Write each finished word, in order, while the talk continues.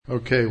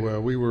Okay, well,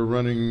 we were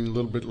running a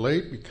little bit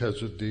late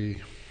because of the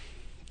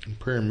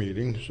prayer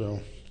meeting,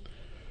 so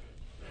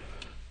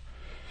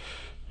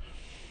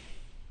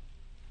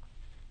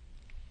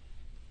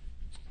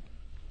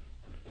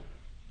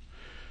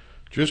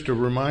just a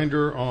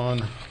reminder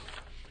on a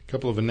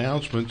couple of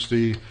announcements.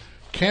 The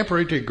Camp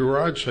Rete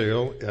garage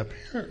sale,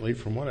 apparently,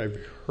 from what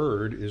I've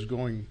heard, is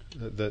going.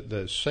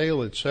 The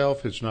sale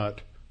itself is not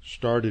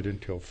started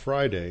until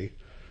Friday,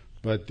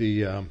 but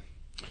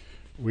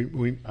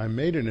I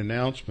made an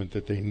announcement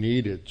that they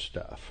needed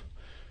stuff,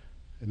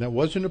 and that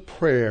wasn't a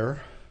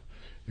prayer.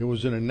 It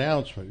was an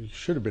announcement. It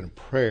should have been a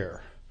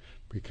prayer,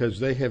 because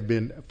they have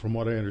been, from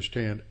what I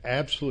understand,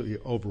 absolutely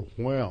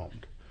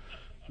overwhelmed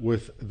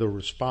with the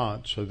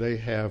response. So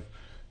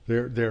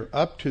they're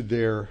up to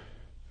their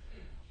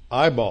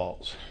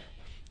eyeballs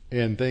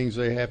in things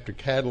they have to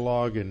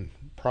catalog and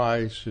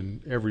price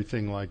and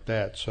everything like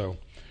that. So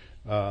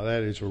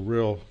that is a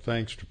real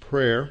thanks to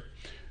prayer.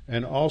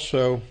 And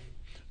also,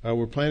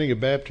 we're planning a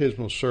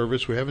baptismal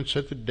service. We haven't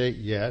set the date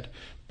yet,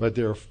 but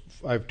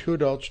I have 2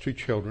 adults, 2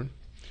 children.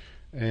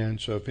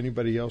 And so if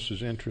anybody else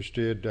is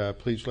interested,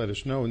 please let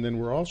us know. And then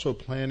we're also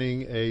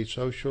planning a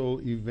social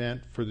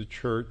event for the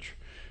church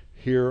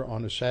here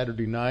on a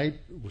Saturday night.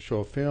 We'll show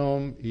a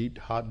film, eat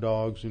hot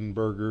dogs and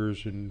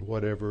burgers and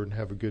whatever, and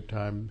have a good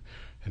time,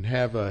 and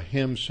have a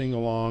hymn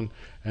sing-along.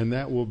 And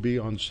that will be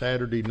on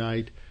Saturday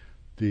night,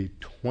 the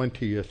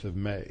 20th of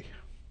May.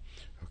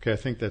 Okay, I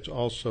think that's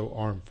also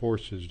Armed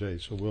Forces Day,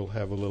 so we'll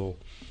have a little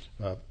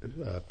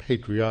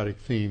patriotic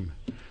theme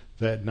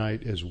that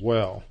night as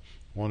well.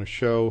 I want to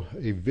show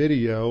a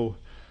video,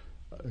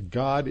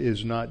 God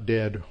is Not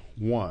Dead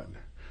 1.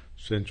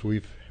 Since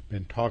we've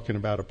been talking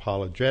about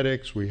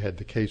apologetics, we had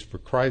the Case for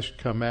Christ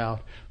come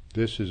out.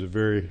 This is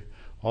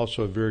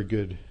also a very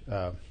good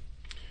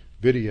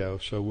video,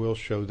 so we'll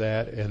show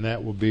that, and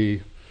that will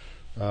be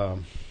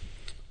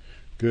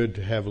good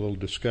to have a little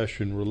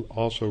discussion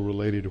also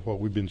related to what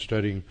we've been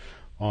studying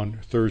on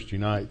Thursday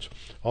nights.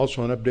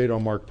 Also, an update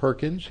on Mark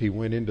Perkins. He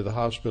went into the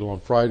hospital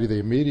on Friday. They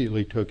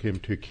immediately took him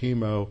to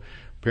chemo.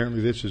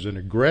 Apparently, this is an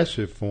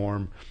aggressive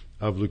form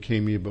of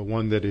leukemia, but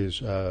one that is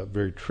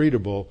very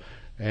treatable.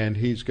 And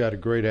he's got a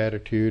great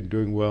attitude,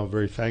 doing well,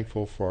 very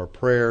thankful for our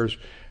prayers.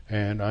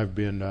 And I've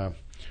been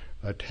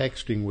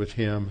texting with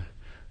him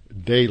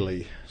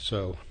daily.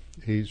 So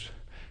he's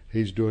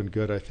doing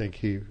good. I think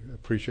he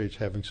appreciates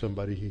having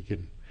somebody he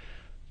can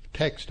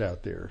text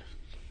out there.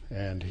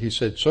 And he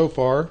said so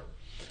far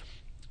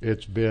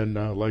it's been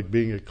like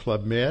being at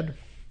Club Med.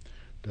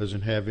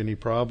 Doesn't have any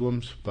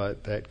problems,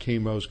 but that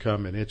chemo's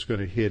coming. It's going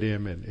to hit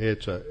him, and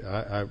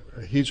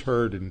he's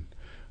heard and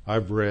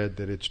I've read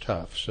that it's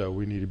tough. So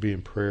we need to be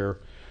in prayer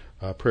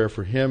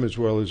for him, as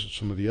well as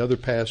some of the other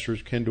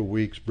pastors, Kendall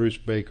Weeks, Bruce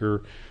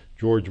Baker,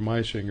 George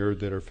Meisinger,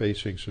 that are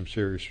facing some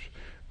serious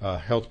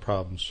health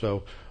problems.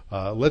 So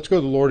let's go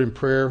to the Lord in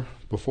prayer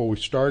before we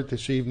start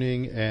this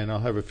evening, and I'll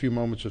have a few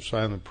moments of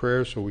silent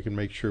prayer so we can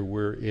make sure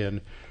we're in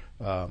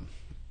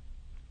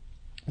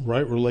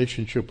right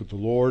relationship with the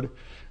Lord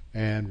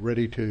and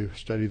ready to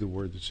study the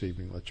Word this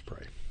evening. Let's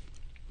pray.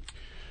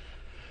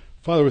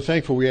 Father, we're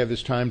thankful we have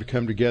this time to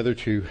come together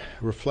to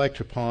reflect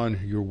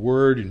upon your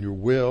Word and your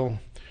will,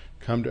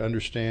 come to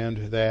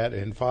understand that.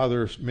 And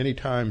Father, many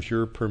times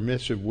your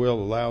permissive will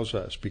allows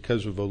us,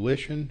 because of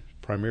volition,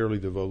 primarily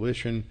the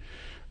volition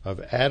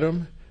of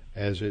Adam,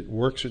 as it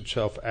works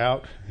itself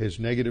out, his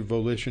negative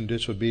volition,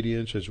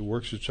 disobedience, as it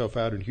works itself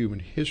out in human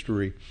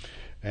history,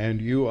 and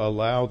you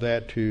allow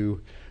that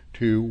to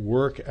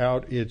work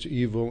out its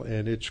evil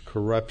and its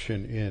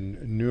corruption in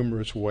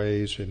numerous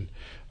ways, and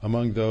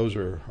among those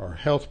are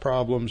health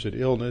problems and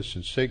illness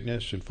and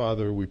sickness. And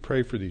Father, we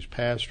pray for these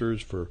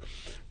pastors, for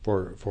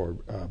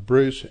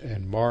Bruce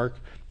and Mark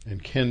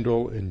and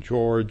Kendall and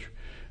George,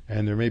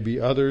 and there may be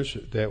others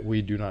that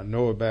we do not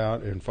know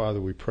about. And Father,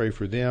 we pray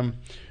for them.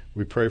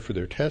 We pray for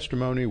their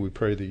testimony. We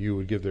pray that you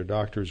would give their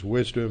doctors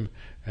wisdom,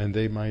 and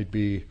they might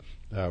be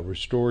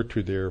restored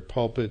to their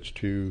pulpits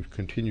to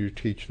continue to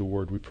teach the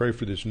Word. We pray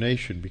for this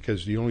nation,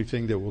 because the only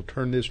thing that will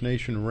turn this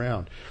nation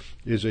around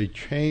is a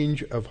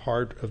change of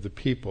heart of the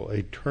people,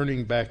 a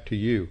turning back to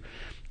you.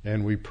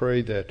 And we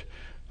pray that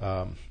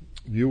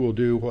you will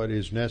do what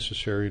is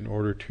necessary in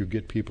order to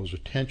get people's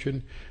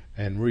attention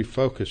and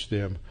refocus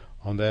them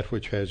on that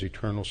which has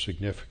eternal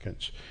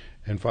significance.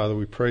 And Father,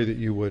 we pray that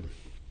you would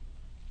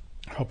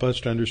help us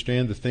to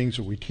understand the things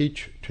that we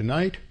teach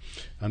tonight,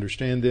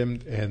 understand them,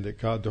 and that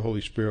God the Holy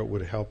Spirit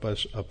would help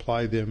us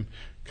apply them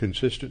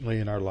consistently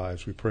in our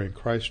lives. We pray in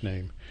Christ's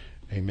name,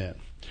 amen.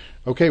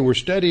 Okay, we're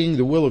studying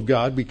the will of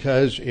God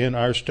because in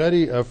our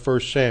study of 1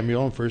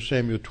 Samuel, in 1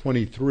 Samuel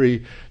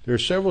 23, there are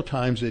several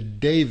times that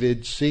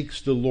David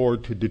seeks the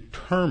Lord to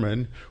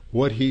determine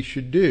what he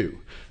should do.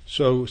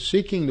 So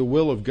seeking the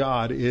will of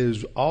God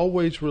is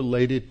always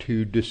related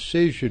to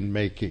decision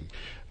making.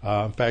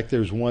 In fact,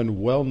 there's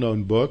one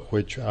well-known book,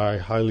 which I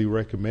highly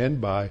recommend,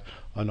 by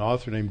an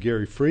author named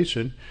Gary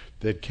Friesen,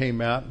 that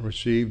came out and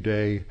received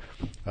a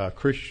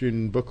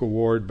Christian Book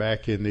Award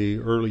back in the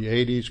early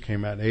 80s,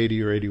 came out in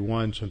 80 or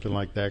 81, something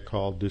like that,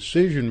 called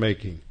Decision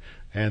Making,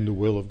 and the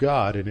will of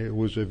God. And it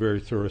was a very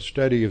thorough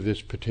study of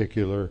this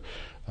particular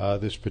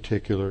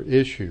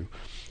issue.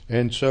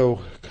 And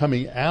so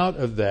coming out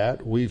of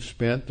that, we've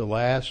spent the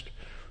last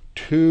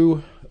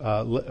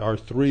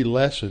three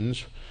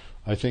lessons.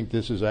 I think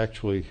this is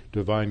actually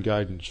Divine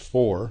Guidance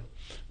 4.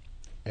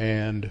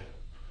 And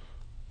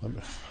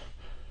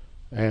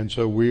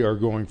so we are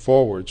going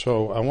forward.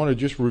 So I want to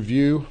just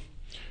review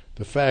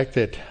the fact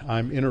that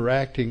I'm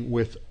interacting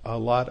with a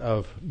lot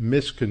of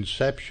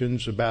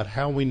misconceptions about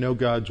how we know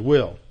God's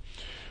will.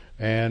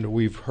 And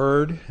we've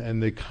heard,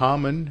 and the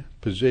common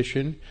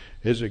position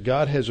is that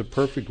God has a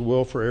perfect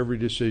will for every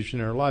decision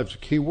in our lives. The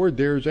key word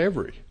there is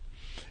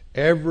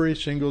every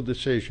single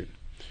decision.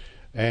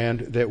 And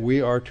that we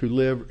are to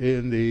live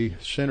in the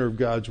center of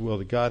God's will,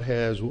 that God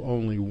has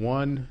only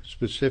one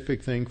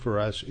specific thing for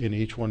us in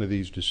each one of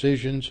these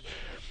decisions,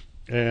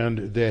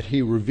 and that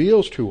He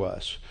reveals to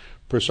us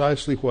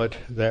precisely what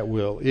that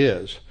will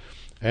is,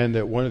 and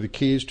that one of the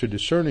keys to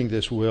discerning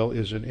this will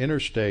is an inner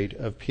state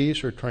of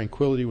peace or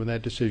tranquility when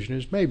that decision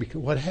is made.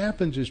 Because what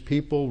happens is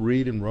people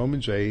read in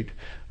Romans 8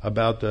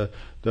 about the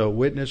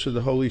witness of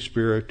the Holy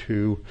Spirit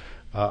to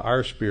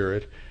our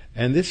spirit,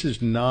 and this is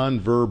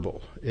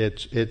nonverbal.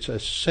 It's a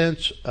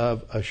sense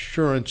of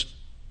assurance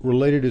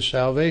related to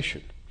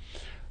salvation.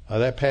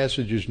 That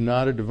passage is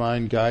not a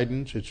divine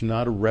guidance. It's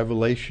not a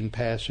revelation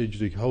passage.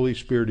 The Holy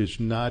Spirit is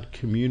not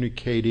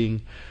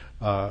communicating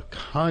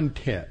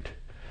content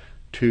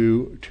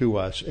to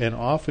us. And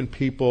often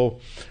people,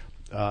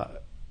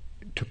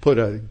 to put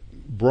on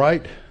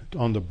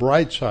the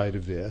bright side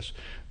of this,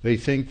 they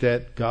think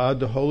that God,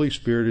 the Holy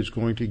Spirit, is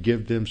going to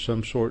give them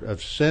some sort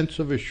of sense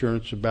of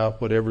assurance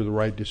about whatever the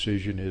right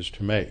decision is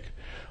to make.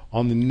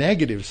 On the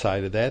negative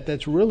side of that,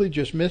 that's really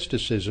just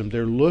mysticism.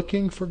 They're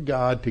looking for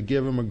God to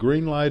give them a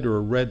green light or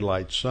a red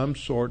light, some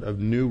sort of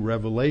new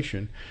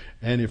revelation.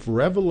 And if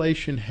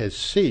revelation has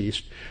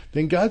ceased,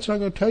 then God's not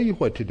going to tell you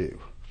what to do.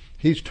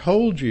 He's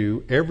told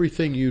you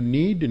everything you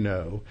need to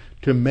know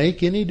to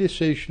make any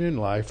decision in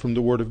life from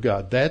the Word of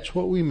God. That's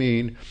what we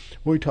mean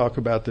when we talk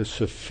about the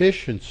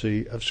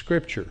sufficiency of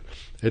Scripture.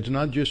 It's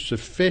not just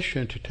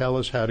sufficient to tell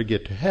us how to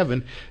get to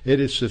heaven.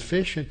 It is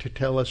sufficient to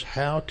tell us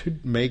how to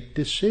make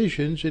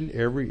decisions in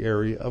every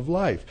area of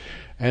life.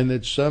 And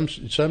that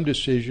some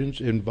decisions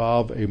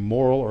involve a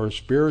moral or a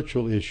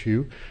spiritual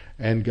issue,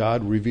 and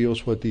God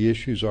reveals what the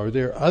issues are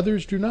there.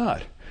 Others do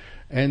not.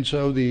 And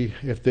so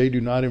if they do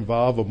not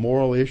involve a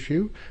moral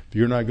issue,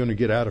 you're not going to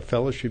get out of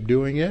fellowship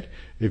doing it.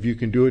 If you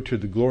can do it to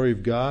the glory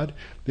of God,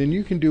 then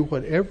you can do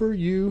whatever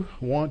you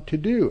want to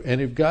do.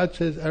 And if God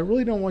says, I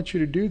really don't want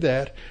you to do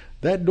that,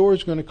 that door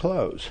is going to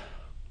close.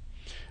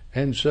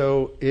 And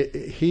so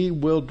He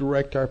will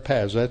direct our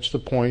paths. That's the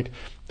point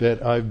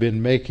that I've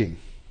been making.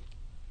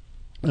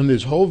 And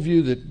this whole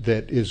view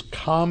that is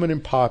common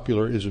and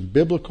popular isn't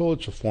biblical.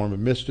 It's a form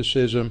of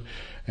mysticism.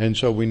 And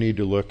so we need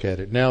to look at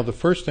it. Now, the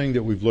first thing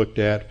that we've looked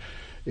at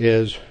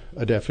is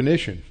a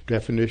definition.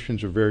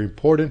 Definitions are very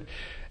important.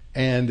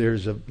 And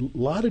there's a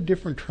lot of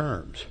different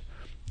terms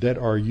that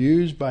are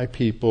used by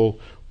people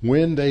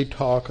when they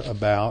talk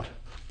about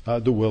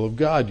the will of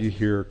God. You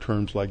hear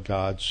terms like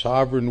God's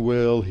sovereign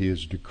will,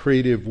 His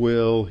decretive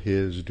will,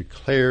 His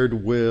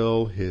declared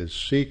will, His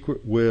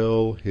secret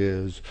will,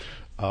 His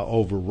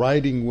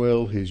overriding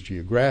will, His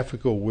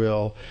geographical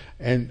will,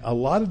 and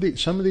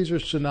some of these are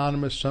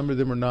synonymous, some of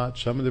them are not,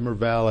 some of them are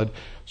valid,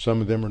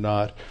 some of them are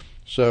not.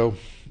 So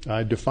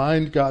I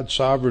defined God's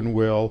sovereign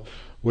will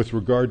with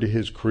regard to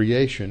His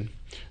creation,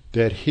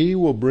 that He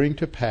will bring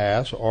to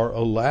pass or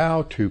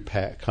allow to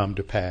come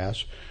to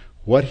pass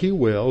what He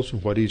wills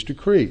and what He's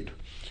decreed.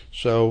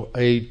 So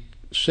a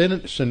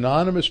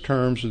synonymous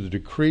terms of the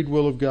decreed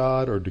will of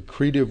God or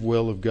decretive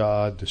will of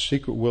God, the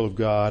secret will of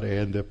God,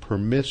 and the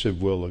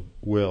permissive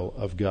will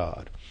of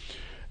God.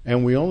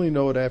 And we only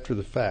know it after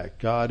the fact.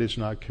 God is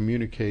not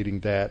communicating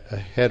that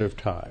ahead of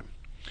time.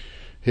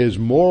 His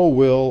moral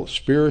will,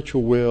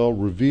 spiritual will,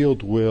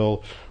 revealed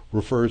will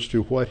refers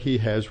to what He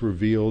has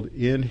revealed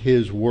in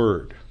His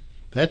Word.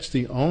 That's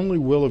the only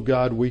will of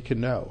God we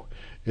can know,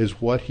 is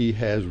what He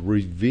has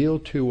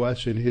revealed to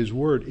us in His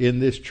Word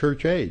in this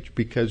church age,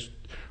 because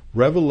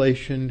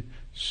revelation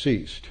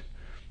ceased.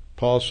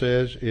 Paul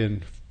says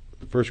in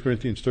 1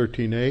 Corinthians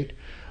 13:8,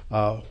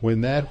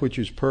 when that which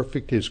is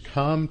perfect is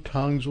come,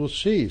 tongues will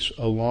cease,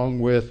 along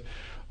with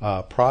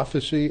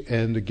prophecy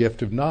and the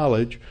gift of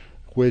knowledge,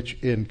 which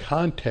in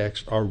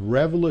context are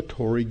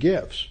revelatory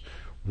gifts.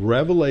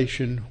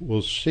 Revelation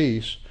will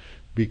cease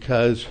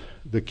because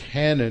the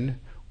canon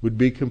would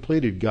be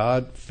completed.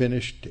 God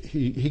finished.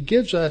 He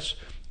gives us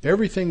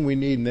everything we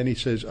need, and then He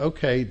says,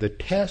 okay, the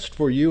test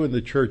for you in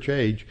the church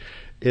age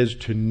is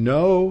to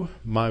know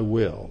my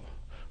will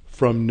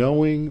from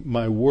knowing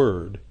my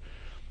word,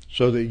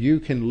 so that you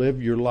can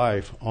live your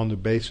life on the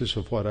basis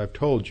of what I've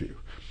told you.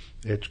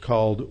 It's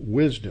called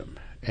wisdom.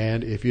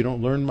 And if you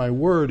don't learn my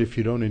word, if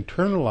you don't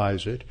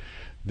internalize it,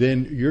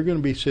 then you're going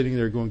to be sitting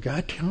there going,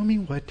 God, tell me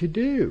what to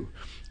do.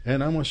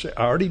 And I'm going to say,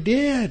 I already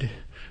did.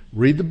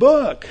 Read the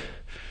book.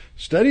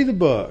 Study the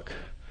book.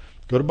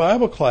 Go to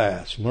Bible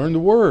class. Learn the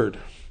word.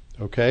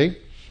 Okay?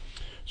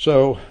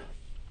 So,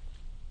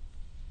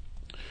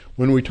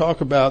 when we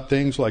talk about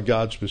things like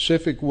God's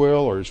specific will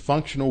or His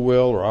functional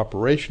will or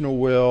operational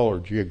will or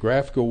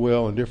geographical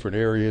will in different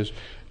areas,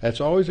 that's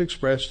always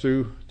expressed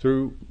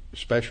through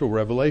special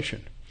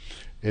revelation.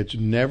 It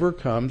never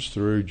comes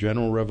through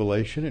general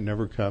revelation. It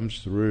never comes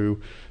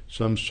through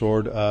some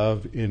sort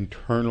of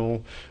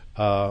internal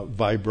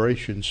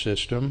vibration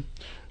system,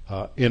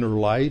 inner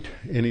light,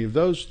 any of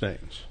those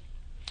things.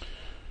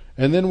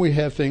 And then we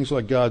have things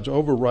like God's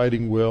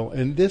overriding will,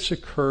 and this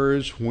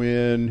occurs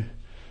when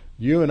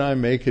you and I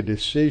make a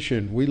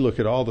decision. We look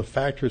at all the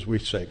factors. We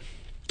say,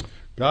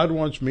 God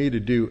wants me to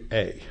do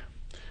A.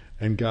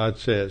 And God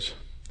says,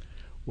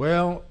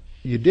 well,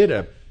 you did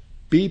a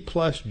B+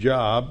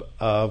 job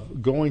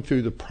of going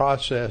through the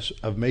process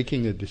of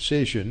making a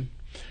decision,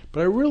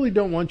 but I really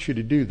don't want you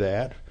to do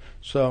that,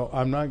 so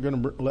I'm not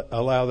going to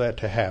allow that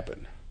to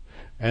happen.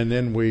 And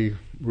then we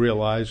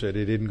realize that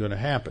it isn't going to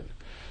happen.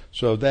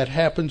 So that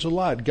happens a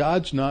lot.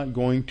 God's not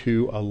going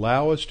to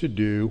allow us to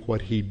do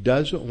what He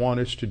doesn't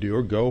want us to do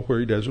or go where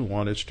He doesn't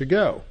want us to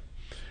go.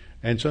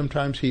 And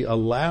sometimes He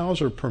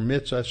allows or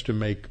permits us to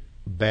make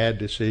bad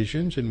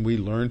decisions, and we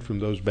learn from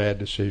those bad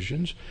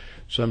decisions.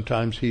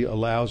 Sometimes He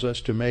allows us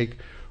to make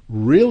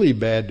really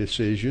bad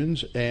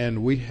decisions,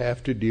 and we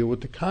have to deal with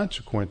the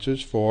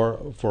consequences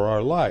for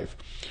our life.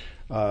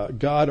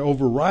 God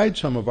overrides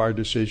some of our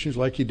decisions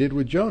like He did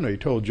with Jonah. He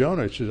told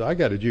Jonah, He says, I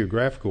got a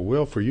geographical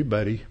will for you,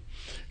 buddy.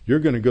 You're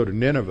going to go to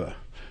Nineveh.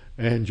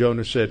 And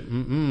Jonah said,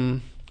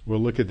 we'll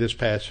look at this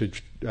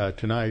passage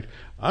tonight.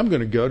 I'm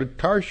going to go to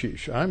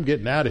Tarshish. I'm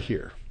getting out of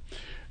here.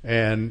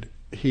 And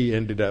he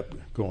ended up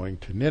going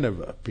to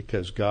Nineveh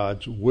because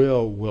God's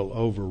will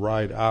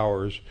override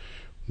ours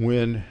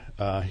when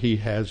He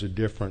has a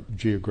different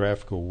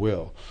geographical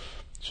will.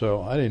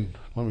 So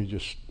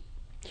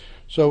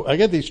So I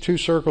get these two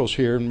circles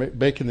here and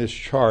making this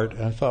chart,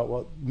 and I thought,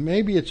 well,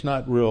 maybe it's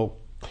not real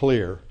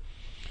clear.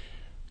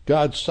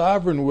 God's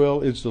sovereign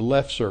will is the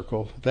left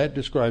circle. That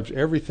describes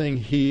everything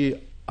He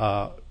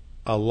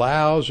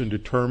allows and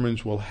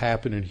determines will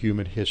happen in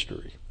human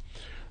history.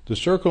 The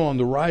circle on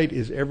the right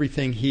is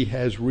everything He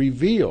has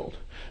revealed.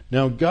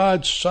 Now,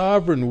 God's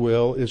sovereign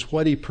will is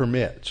what He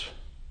permits.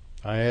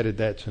 I added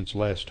that since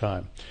last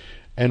time.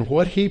 And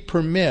what He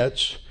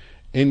permits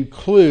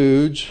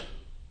includes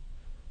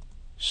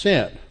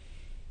sin.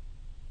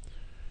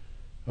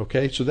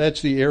 Okay, so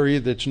that's the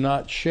area that's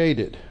not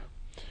shaded.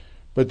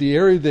 But the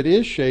area that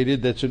is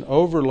shaded, that's an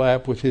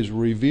overlap with His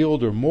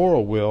revealed or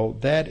moral will,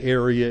 that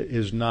area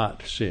is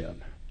not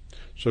sin.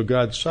 So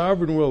God's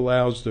sovereign will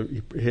allows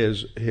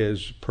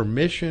His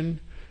permission.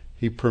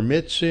 He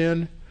permits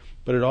sin,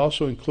 but it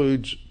also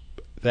includes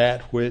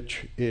that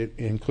which it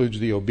includes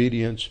the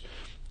obedience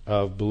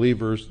of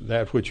believers,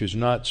 that which is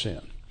not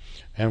sin.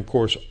 And of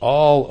course,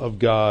 all of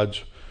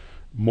God's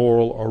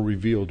moral or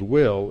revealed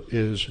will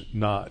is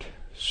not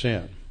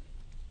sin.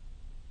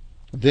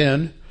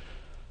 Then,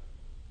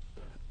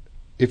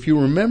 if you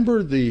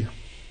remember the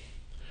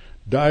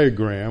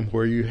diagram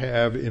where you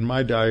have, in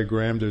my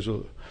diagram,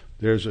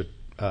 there's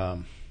a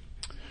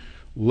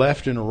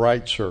left and a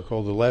right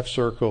circle. The left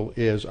circle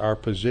is our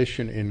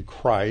position in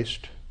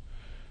Christ,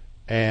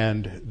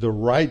 and the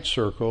right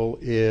circle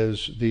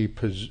is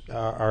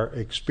our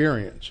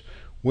experience.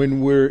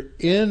 When we're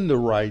in the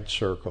right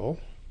circle,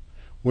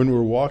 when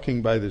we're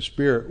walking by the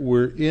Spirit,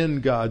 we're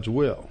in God's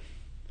will.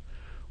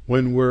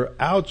 When we're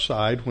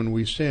outside, when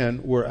we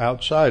sin, we're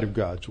outside of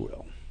God's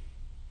will.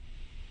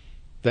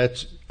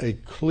 That's a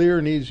clear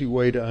and easy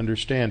way to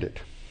understand it.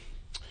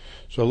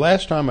 So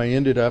last time I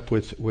ended up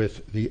with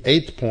the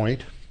 8th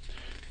point.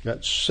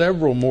 Got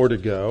several more to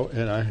go,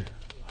 and I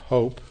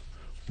hope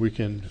we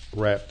can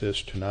wrap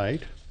this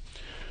tonight.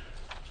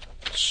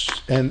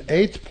 And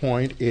 8th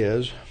point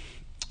is,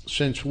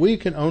 since we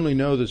can only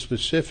know the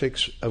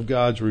specifics of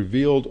God's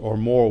revealed or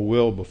moral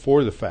will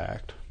before the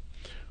fact,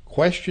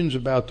 questions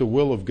about the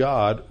will of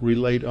God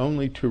relate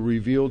only to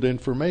revealed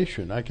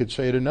information. I could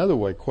say it another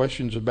way.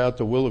 Questions about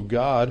the will of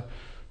God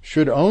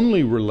should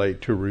only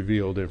relate to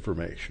revealed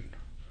information.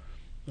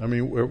 I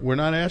mean, we're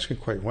not asking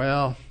quite,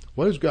 well,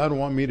 what does God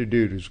want me to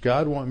do? Does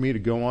God want me to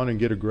go on and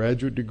get a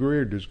graduate degree,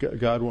 or does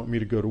God want me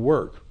to go to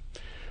work?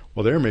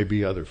 Well, there may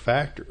be other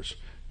factors.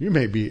 You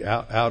may be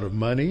out of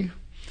money.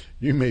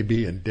 You may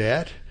be in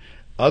debt.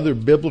 Other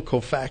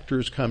biblical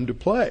factors come to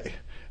play.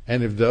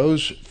 And if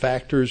those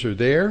factors are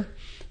there,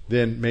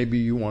 then maybe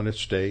you want to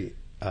stay,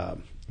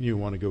 you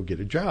want to go get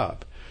a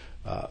job.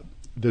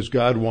 Does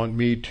God want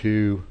me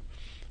to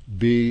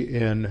be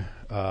in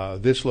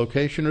this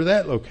location or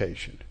that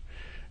location?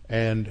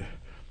 And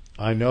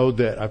I know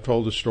that I've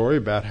told a story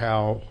about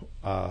how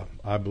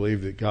I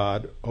believe that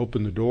God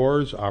opened the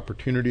doors,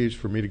 opportunities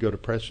for me to go to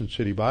Preston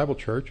City Bible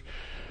Church.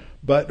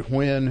 But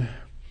when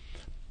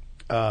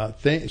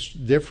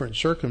different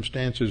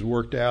circumstances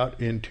worked out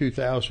in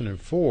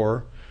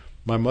 2004,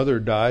 my mother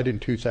died in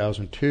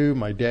 2002.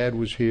 My dad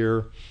was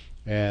here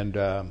and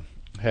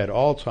had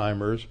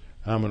Alzheimer's.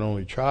 I'm an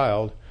only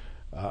child.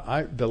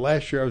 The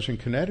last year I was in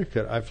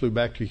Connecticut, I flew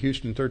back to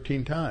Houston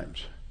 13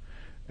 times.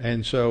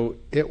 And so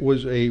it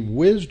was a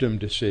wisdom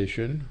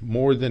decision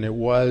more than it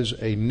was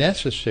a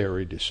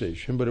necessary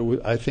decision, but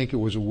I think it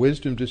was a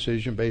wisdom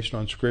decision based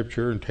on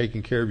Scripture and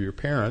taking care of your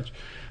parents,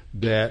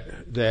 that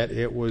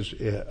it was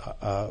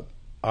an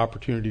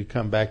opportunity to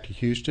come back to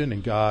Houston,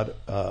 and God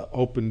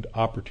opened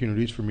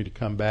opportunities for me to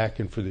come back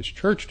and for this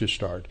church to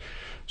start.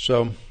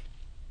 So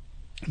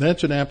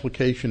that's an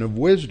application of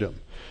wisdom.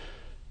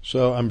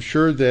 So I'm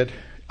sure that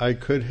I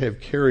could have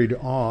carried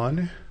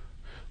on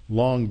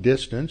long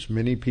distance.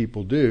 Many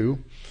people do,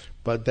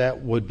 but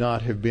that would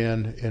not have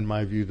been, in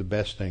my view, the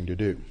best thing to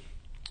do.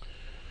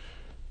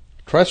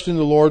 Trust in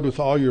the Lord with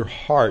all your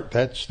heart.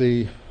 That's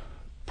the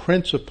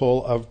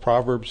principle of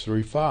Proverbs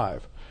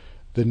 3:5.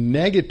 The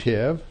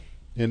negative,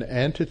 in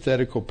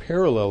antithetical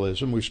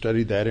parallelism, we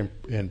studied that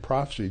in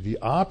prophecy. The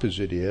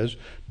opposite is,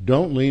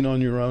 don't lean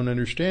on your own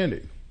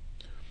understanding.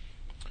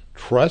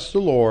 Trust the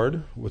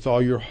Lord with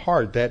all your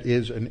heart. That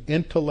is an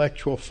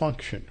intellectual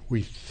function.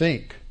 We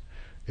think.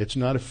 It's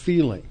not a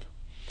feeling.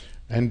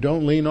 And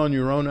don't lean on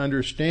your own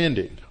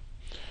understanding.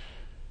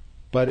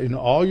 But in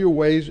all your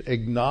ways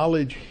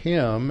acknowledge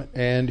Him,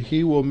 and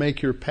He will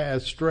make your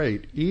path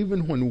straight.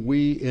 Even when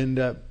we end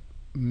up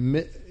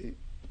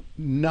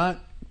not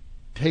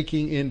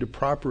taking into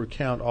proper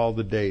account all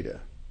the data.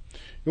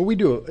 We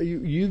do.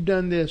 You've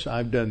done this,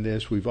 I've done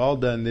this, we've all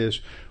done this.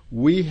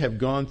 We have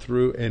gone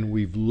through and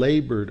we've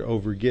labored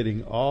over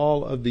getting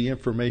all of the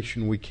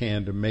information we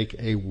can to make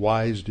a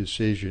wise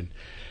decision.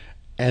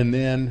 And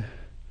then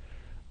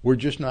we're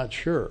just not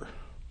sure.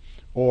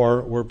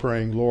 Or we're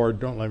praying, Lord,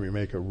 don't let me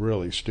make a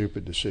really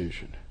stupid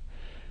decision.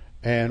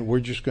 And we're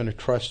just going to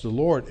trust the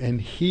Lord,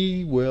 and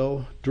He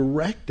will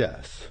direct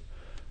us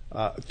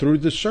through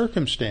the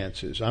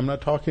circumstances. I'm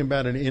not talking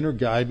about an inner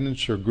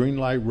guidance or green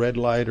light, red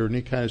light, or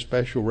any kind of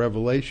special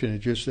revelation.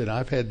 It's just that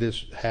I've had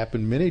this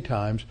happen many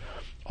times.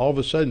 All of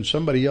a sudden,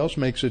 somebody else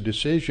makes a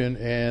decision,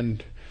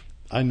 and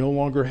I no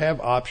longer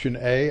have option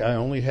A. I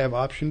only have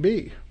option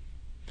B.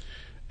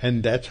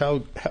 And that's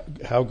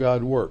how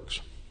God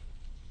works.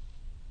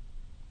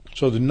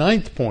 So the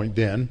ninth point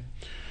then,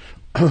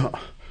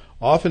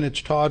 often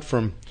it's taught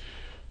from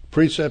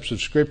precepts of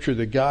Scripture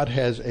that God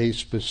has a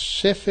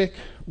specific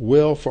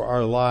will for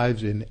our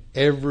lives in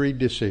every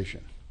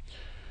decision.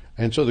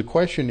 And so the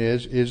question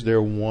is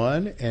there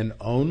one and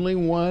only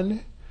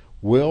one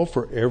will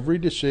for every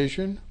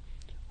decision?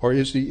 Or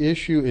is the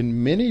issue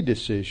in many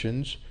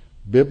decisions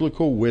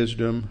biblical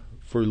wisdom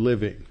for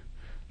living,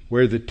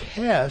 where the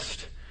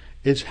test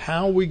is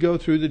how we go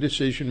through the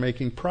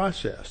decision-making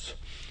process?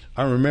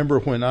 I remember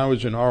when I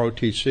was in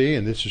ROTC,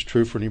 and this is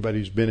true for anybody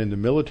who's been in the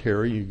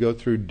military, you go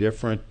through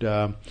different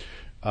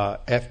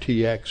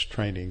FTX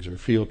trainings or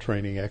field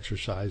training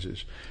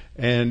exercises.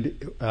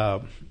 And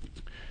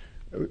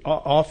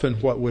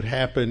often what would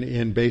happen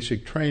in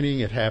basic training,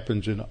 it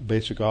happens in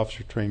basic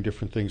officer training,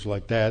 different things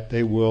like that,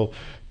 they will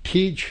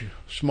teach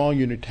small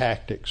unit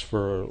tactics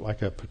for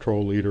like a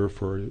patrol leader,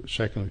 for a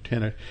second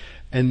lieutenant,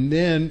 and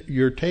then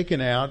you're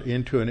taken out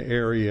into an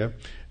area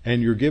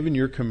and you're given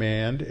your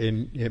command,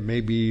 and it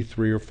may be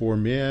 3 or 4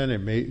 men, it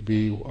may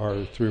be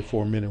our 3 or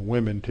 4 men and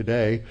women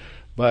today,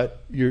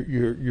 but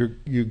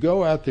you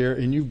go out there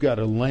and you've got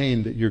a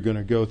lane that you're going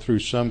to go through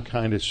some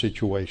kind of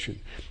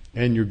situation,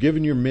 and you're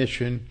given your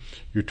mission,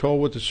 you're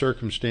told what the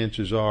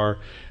circumstances are,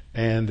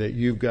 and that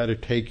you've got to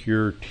take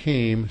your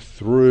team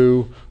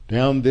through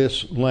down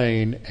this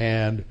lane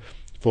and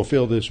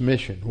fulfill this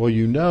mission. Well,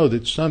 you know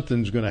that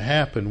something's going to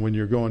happen when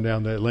you're going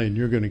down that lane.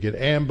 You're going to get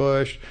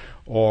ambushed,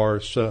 or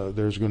so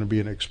there's going to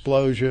be an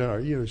explosion,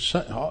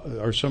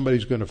 or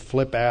somebody's going to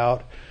flip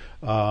out.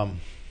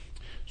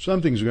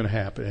 Something's going to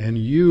happen, and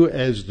you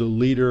as the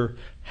leader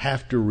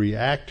have to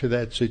react to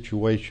that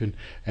situation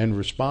and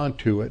respond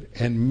to it.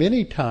 And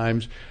many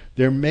times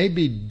there may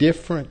be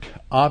different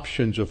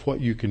options of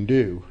what you can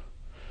do.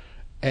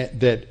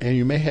 And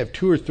you may have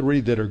 2 or 3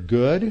 that are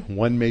good.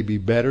 One may be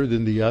better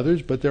than the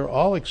others, but they're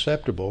all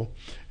acceptable.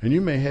 And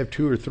you may have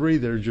 2 or 3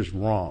 that are just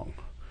wrong.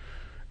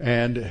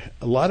 And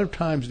a lot of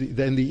times,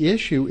 then the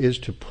issue is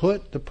to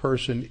put the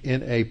person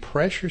in a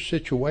pressure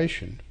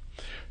situation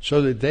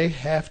so that they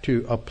have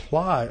to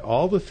apply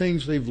all the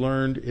things they've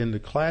learned in the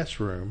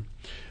classroom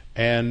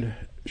and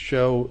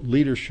show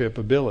leadership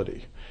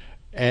ability.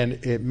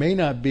 And it may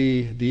not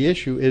be, the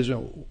issue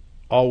isn't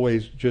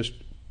always just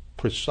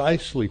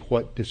precisely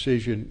what the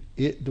decision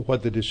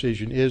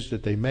is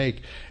that they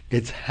make.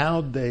 It's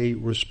how they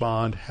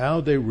respond, how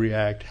they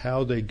react,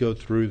 how they go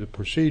through the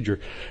procedure.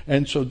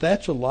 And so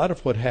that's a lot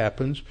of what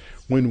happens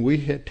when we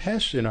hit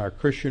tests in our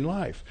Christian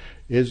life,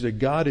 is that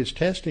God is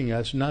testing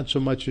us not so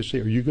much to say,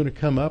 are you going to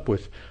come up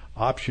with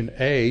option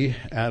A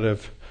out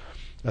of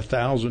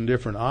 1,000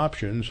 different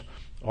options,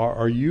 or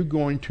are you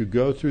going to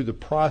go through the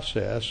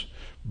process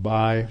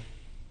by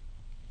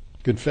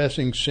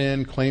confessing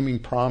sin, claiming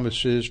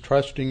promises,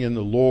 trusting in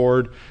the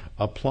Lord,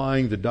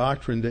 applying the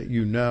doctrine that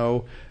you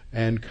know,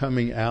 and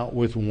coming out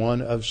with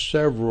one of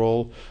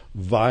several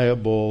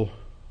viable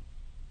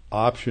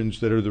options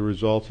that are the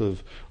result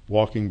of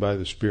walking by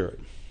the Spirit.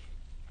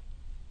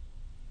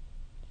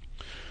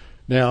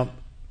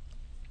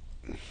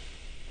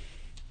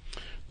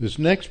 This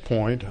next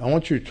point, I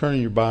want you to turn in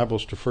your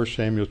Bibles to 1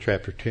 Samuel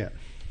chapter 10,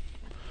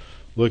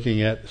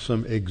 looking at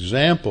some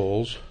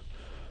examples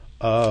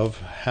of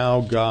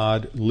how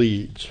God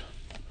leads.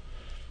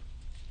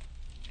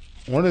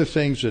 One of the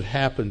things that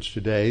happens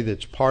today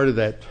that's part of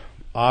that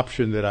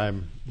option that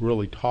I'm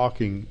really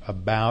talking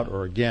about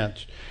or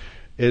against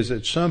is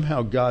that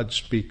somehow God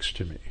speaks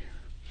to me.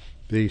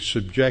 The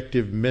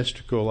subjective,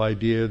 mystical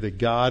idea that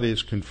God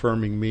is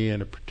confirming me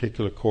in a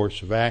particular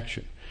course of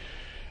action.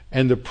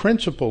 And the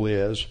principle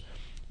is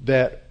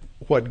that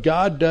what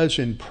God does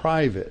in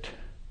private,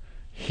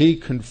 He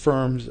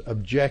confirms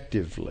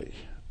objectively.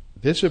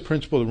 This is a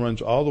principle that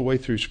runs all the way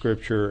through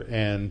Scripture,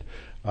 and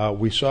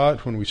we saw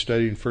it when we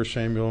studied in 1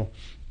 Samuel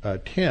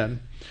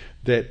 10,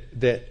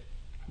 that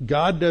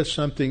God does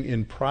something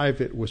in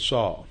private with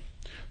Saul.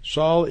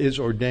 Saul is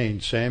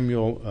ordained.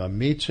 Samuel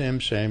meets him,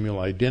 Samuel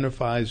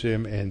identifies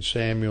him, and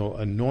Samuel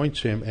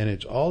anoints him, and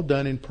it's all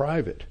done in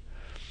private.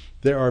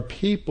 There are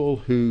people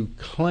who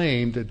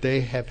claim that they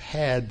have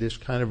had this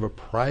kind of a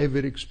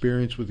private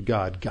experience with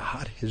God.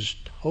 God has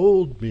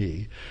told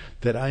me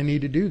that I need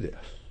to do this.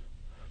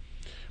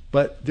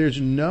 But there's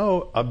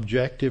no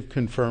objective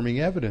confirming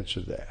evidence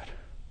of that.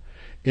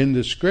 In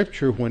the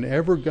Scripture,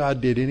 whenever God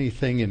did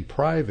anything in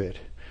private,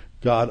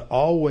 God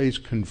always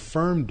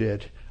confirmed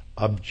it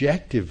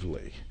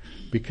objectively,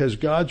 because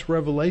God's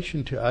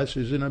revelation to us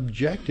is an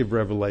objective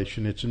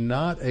revelation. It's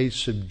not a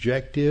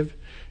subjective.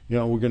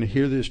 We're going to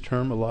hear this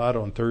term a lot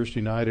on Thursday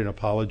night in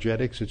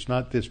apologetics. It's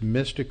not this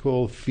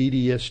mystical,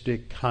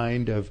 fideistic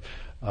kind of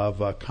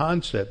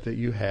concept that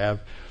you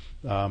have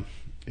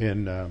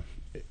in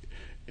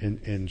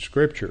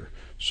Scripture.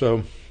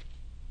 So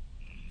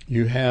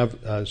you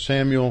have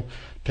Samuel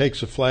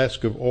takes a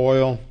flask of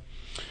oil,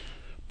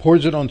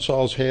 pours it on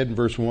Saul's head in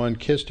verse 1,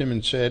 kissed him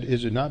and said,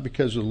 "Is it not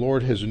because the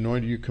Lord has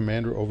anointed you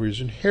commander over his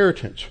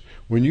inheritance?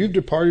 When you've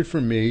departed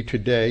from me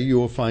today, you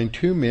will find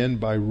 2 men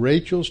by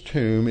Rachel's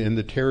tomb in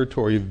the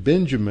territory of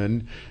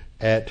Benjamin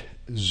at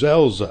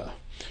Zelzah."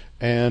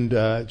 And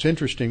it's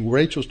interesting,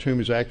 Rachel's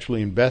tomb is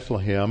actually in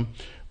Bethlehem,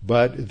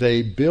 but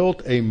they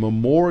built a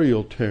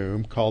memorial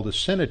tomb called a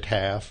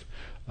cenotaph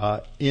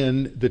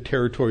in the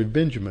territory of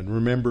Benjamin.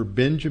 Remember,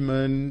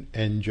 Benjamin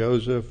and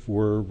Joseph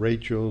were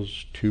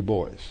Rachel's 2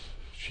 boys.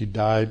 She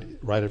died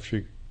right after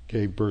she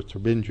gave birth to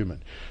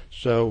Benjamin.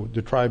 So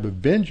the tribe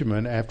of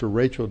Benjamin, after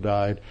Rachel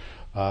died,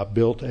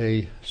 built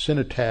a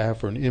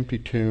cenotaph or an empty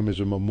tomb as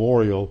a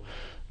memorial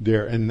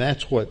there, and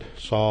that's what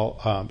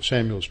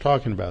Samuel is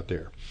talking about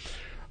there.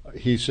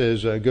 He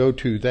says, go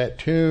to that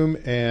tomb,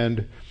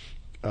 and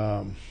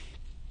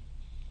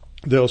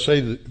they'll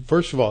say that,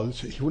 first of all,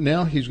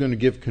 now he's going to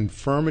give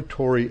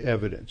confirmatory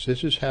evidence.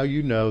 This is how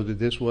you know that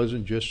this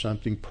wasn't just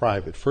something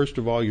private. First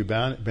of all, you've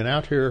been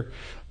out here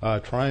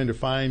trying to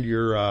find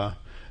your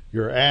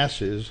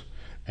asses,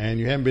 and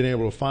you haven't been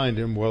able to find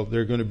them. Well,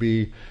 there are going to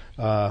be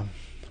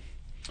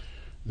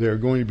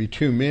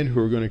 2 men who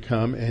are going to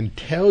come and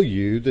tell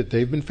you that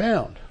they've been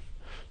found.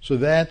 So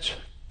that's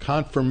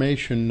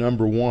confirmation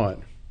number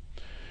 1,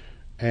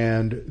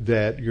 and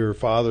that your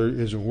father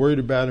isn't worried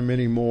about him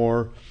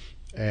anymore,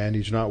 and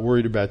he's not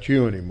worried about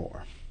you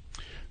anymore.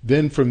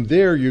 Then from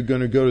there, you're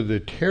going to go to the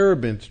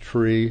terebinth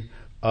tree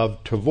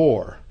of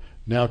Tavor.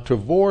 Now,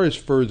 Tavor is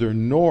further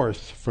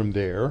north from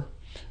there,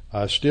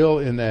 still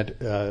in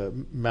that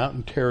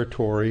mountain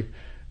territory,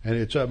 and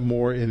it's up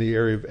more in the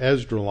area of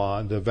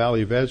Esdraelon, the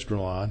valley of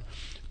Esdraelon.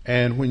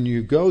 And when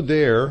you go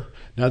there,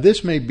 now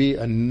this may be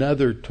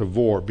another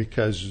Tavor,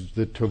 because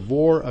the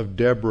Tavor of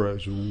Deborah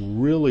is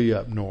really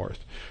up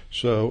north.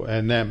 So,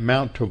 and that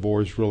Mount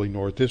Tavor is really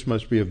north. This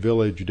must be a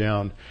village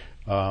down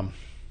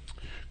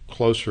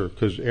closer,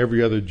 because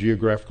every other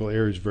geographical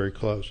area is very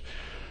close.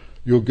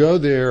 You'll go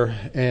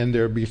there, and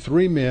there'll be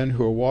 3 men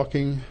who are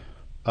walking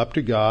up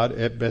to God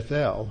at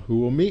Bethel who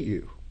will meet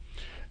you.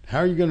 How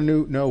are you going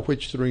to know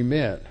which 3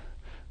 men?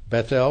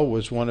 Bethel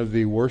was one of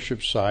the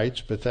worship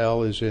sites.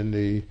 Bethel is in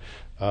the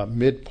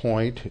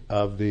midpoint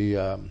of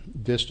the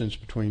distance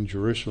between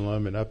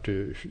Jerusalem and up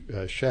to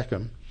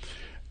Shechem.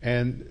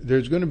 And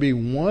there's going to be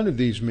one of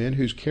these men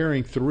who's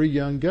carrying 3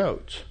 young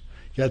goats.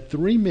 You got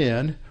 3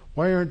 men.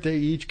 Why aren't they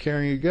each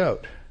carrying a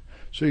goat?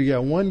 So you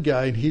got one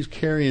guy, and he's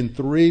carrying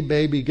 3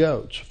 baby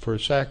goats for a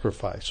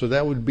sacrifice. So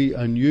that would be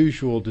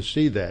unusual to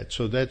see that.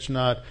 So that's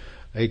not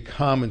a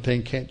common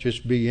thing. Can't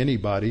just be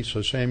anybody.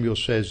 So Samuel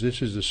says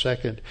this is the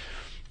second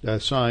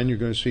sign. You're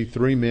going to see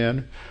 3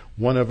 men.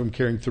 One of them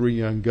carrying 3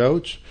 young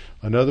goats.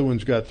 Another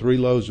one's got 3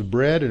 loaves of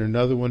bread, and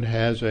another one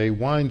has a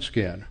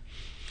wineskin.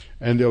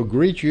 And they'll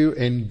greet you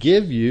and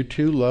give you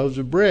 2 loaves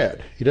of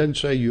bread. He doesn't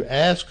say you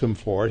ask them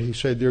for it. He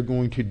said they're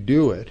going to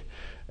do it,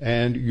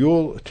 and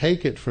you'll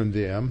take it from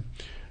them.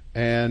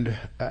 And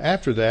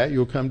after that,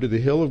 you'll come to the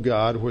hill of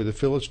God where the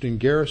Philistine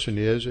garrison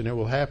is, and it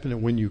will happen that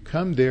when you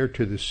come there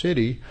to the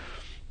city,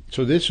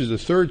 so this is the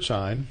 3rd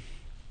sign,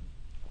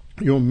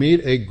 you'll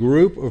meet a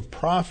group of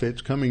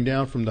prophets coming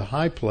down from the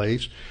high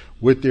place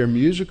with their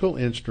musical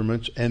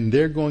instruments, and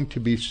they're going to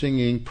be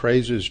singing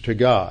praises to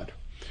God.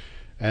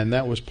 And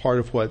that was part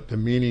of what the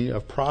meaning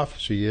of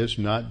prophecy is,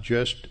 not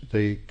just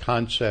the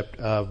concept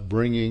of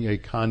bringing a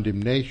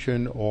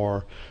condemnation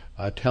or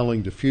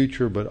telling the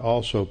future, but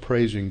also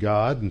praising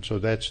God. And so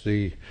that's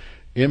the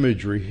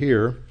imagery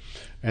here.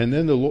 And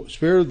then the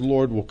Spirit of the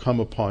Lord will come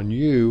upon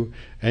you,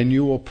 and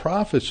you will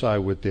prophesy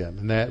with them.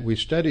 And that we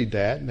studied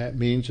that, and that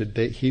means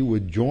that He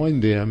would join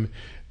them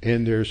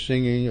in their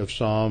singing of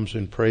psalms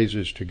and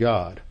praises to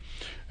God.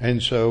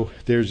 And so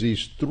there's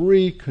these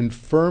three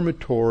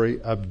confirmatory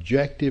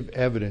objective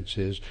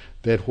evidences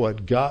that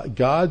what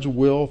God's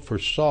will for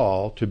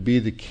Saul to be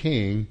the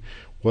king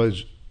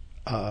was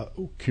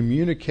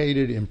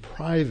communicated in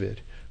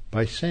private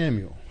by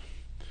Samuel.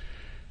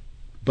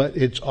 But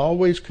it's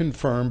always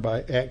confirmed by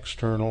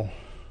external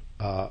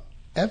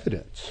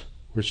evidence.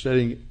 We're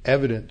studying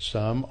evidence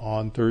some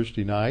on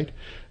Thursday night.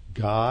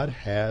 God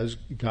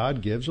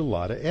gives a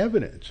lot of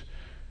evidence.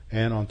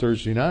 And on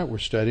Thursday night we're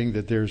studying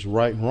that there's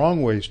right and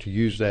wrong ways to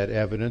use that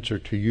evidence or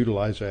to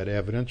utilize that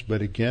evidence.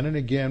 But again and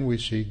again we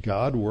see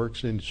God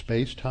works in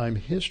space-time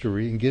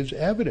history and gives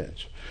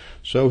evidence.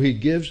 So He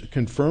gives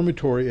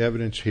confirmatory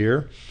evidence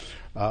here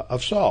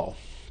of Saul.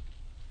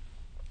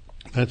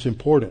 That's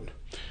important.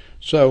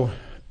 So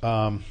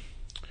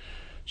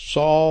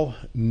Saul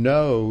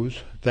knows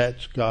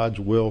that's God's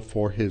will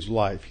for his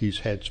life. He's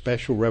had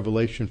special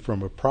revelation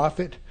from a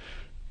prophet,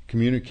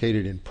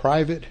 communicated in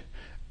private,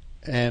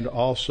 and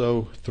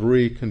also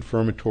three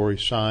confirmatory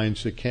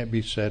signs that can't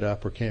be set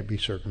up or can't be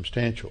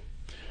circumstantial.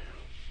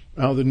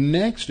 Now, the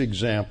next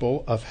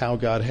example of how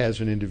God has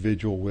an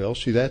individual will,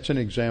 see, that's an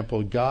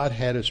example. God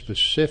had a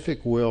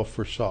specific will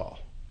for Saul.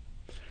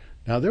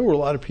 Now, there were a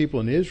lot of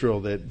people in Israel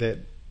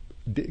that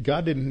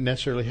God didn't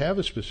necessarily have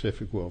a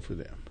specific will for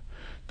them.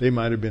 They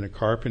might have been a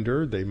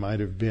carpenter, they might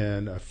have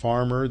been a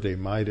farmer, they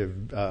might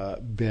have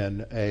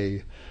been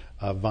a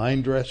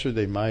vine dresser,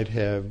 they might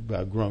have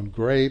grown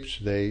grapes.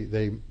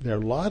 There are a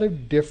lot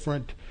of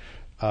different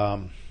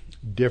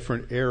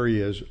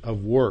areas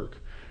of work.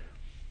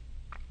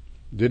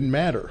 Didn't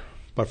matter,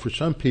 but for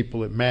some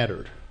people it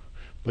mattered.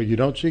 But you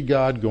don't see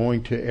God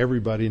going to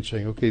everybody and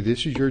saying, okay,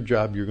 this is your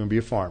job, you're going to be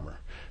a farmer.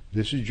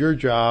 This is your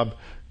job,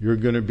 you're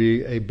going to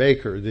be a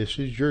baker. This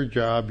is your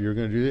job, you're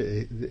going to do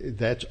it.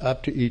 That's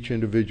up to each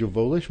individual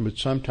volition, but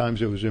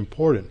sometimes it was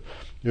important.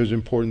 It was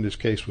important in this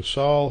case with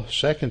Saul.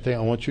 Second thing,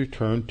 I want you to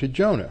turn to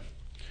Jonah.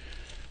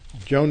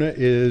 Jonah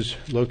is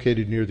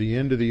located near the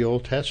end of the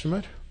Old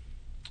Testament,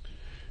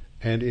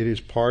 and it is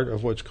part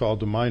of what's called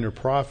the minor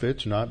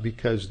prophets, not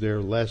because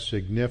they're less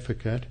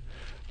significant,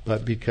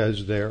 but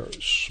because they're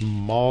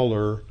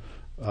smaller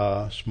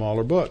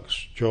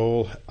books.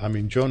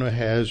 Jonah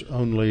has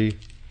only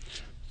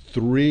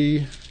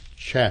 3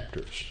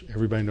 chapters.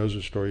 Everybody knows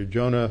the story of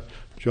Jonah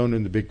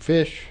and the big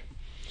fish.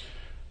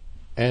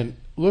 And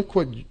look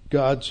what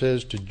God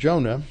says to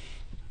Jonah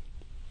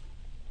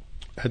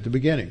at the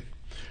beginning.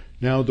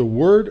 Now the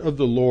word of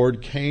the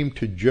Lord came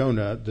to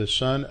Jonah, the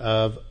son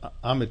of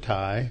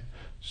Amittai,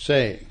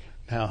 saying.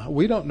 Now,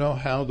 we don't know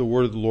how the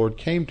word of the Lord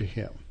came to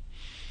him.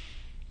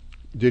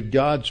 Did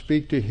God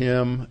speak to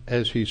him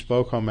as he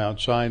spoke on Mount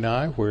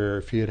Sinai, where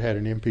if he had had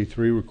an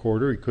MP3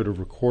 recorder, he could have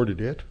recorded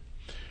it?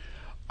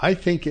 I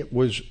think it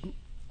was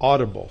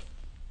audible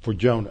for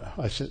Jonah.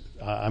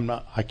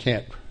 I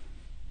can't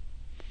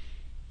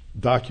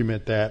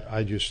document that.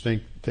 I just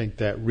think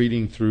that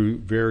reading through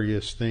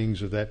various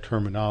things of that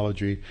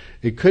terminology,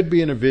 it could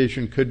be in a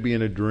vision, could be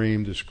in a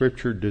dream. The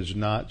scripture does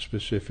not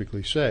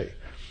specifically say.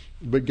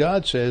 But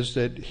God says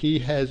that he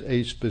has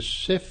a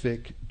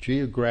specific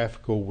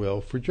geographical will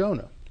for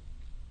Jonah.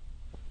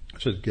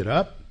 It says, get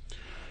up,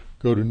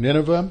 go to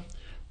Nineveh,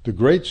 the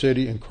great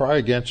city, and cry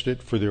against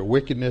it, for their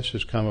wickedness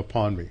has come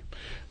upon me.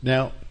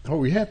 Now, what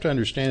we have to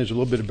understand is a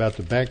little bit about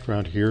the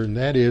background here, and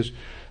that is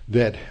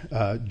that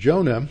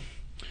Jonah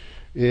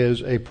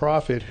is a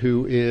prophet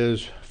who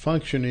is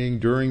functioning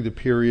during the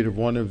period of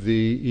one of the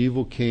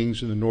evil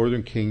kings in the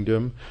northern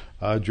kingdom,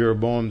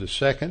 Jeroboam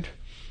II,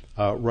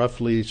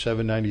 roughly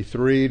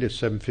 793 to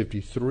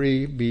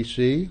 753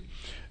 BC,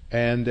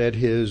 and that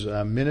his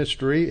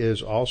ministry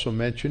is also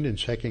mentioned in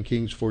 2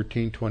 Kings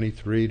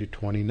 14:23 to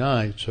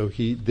 29. So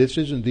this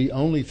isn't the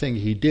only thing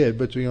he did,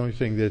 but it's the only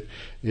thing that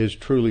is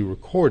truly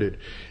recorded.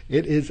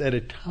 It is at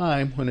a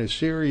time when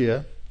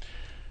Assyria,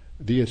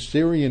 the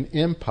Assyrian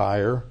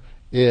Empire,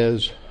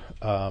 is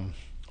on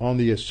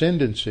the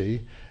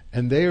ascendancy,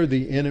 and they are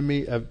the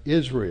enemy of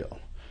Israel.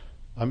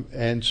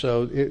 And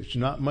so it's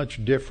not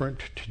much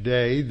different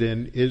today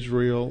than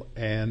Israel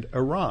and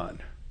Iran,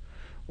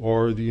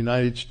 or the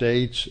United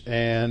States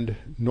and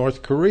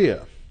North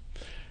Korea,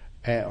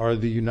 or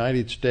the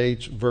United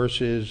States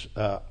versus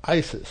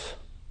ISIS.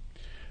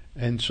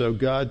 And so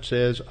God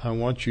says, I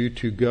want you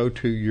to go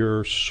to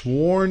your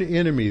sworn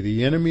enemy,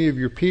 the enemy of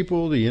your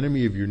people, the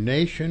enemy of your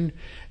nation,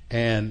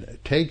 and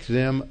take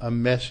them a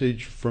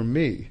message from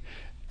me.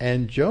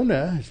 And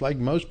Jonah is like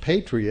most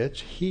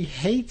patriots. He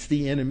hates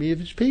the enemy of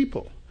his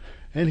people,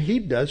 and he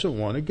doesn't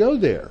want to go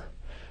there.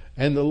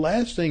 And the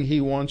last thing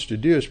he wants to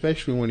do,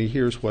 especially when he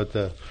hears what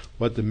the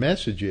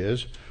message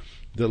is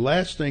the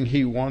last thing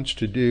he wants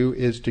to do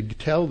is to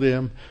tell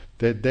them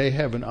that they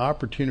have an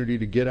opportunity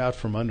to get out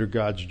from under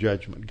God's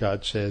judgment.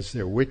 God says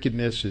their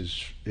wickedness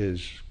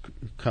is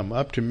come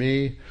up to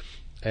me,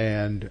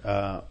 and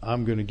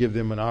I'm going to give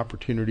them an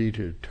opportunity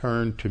to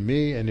turn to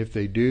me, and if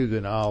they do,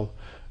 then I'll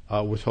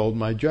withhold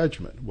my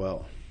judgment.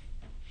 Well,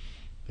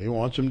 he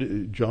wants them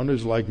to.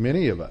 Jonah's like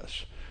many of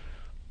us.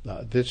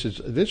 This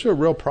is a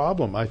real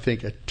problem, I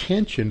think, a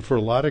tension for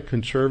a lot of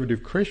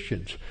conservative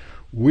Christians.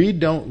 We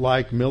don't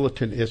like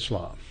militant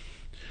Islam.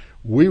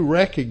 We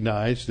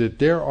recognize that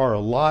there are a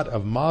lot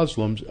of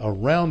Muslims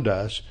around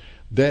us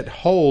that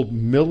hold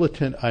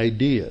militant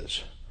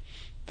ideas,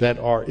 that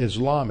are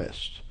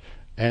Islamists,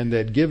 and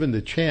that given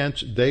the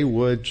chance, they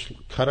would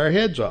cut our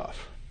heads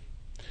off.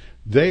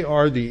 They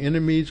are the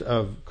enemies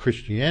of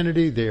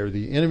Christianity. They are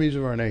the enemies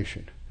of our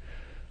nation.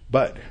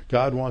 But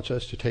God wants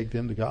us to take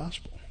them the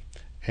gospel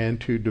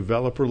and to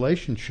develop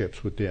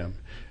relationships with them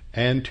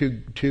and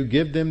to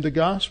give them the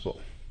gospel.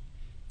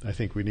 I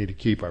think we need to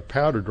keep our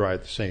powder dry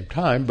at the same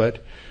time,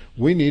 but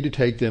we need to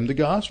take them the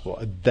gospel.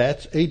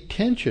 That's a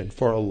tension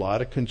for a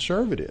lot of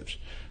conservatives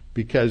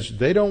because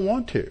they don't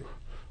want to.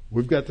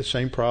 We've got the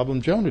same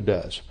problem Jonah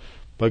does.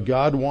 But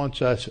God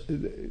wants us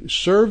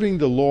serving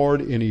the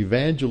Lord in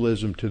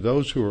evangelism to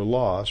those who are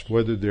lost,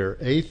 whether they're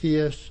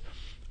atheists,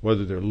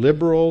 whether they're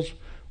liberals,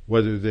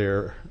 whether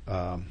they're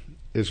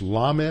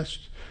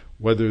Islamists,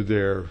 whether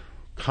they're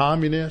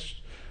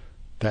communists.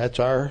 That's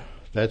our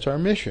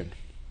mission.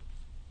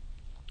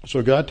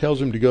 So God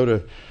tells him to go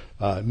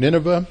to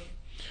Nineveh,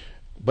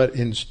 but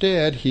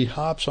instead he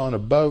hops on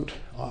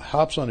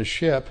a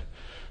ship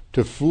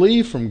to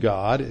flee from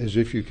God, as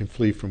if you can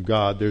flee from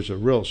God. There's a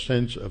real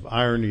sense of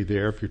irony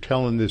there. If you're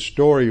telling this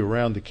story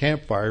around the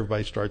campfire,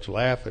 everybody starts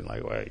laughing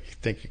like, well, you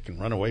think you can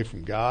run away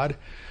from God?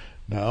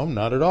 No,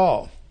 not at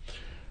all.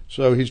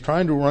 So he's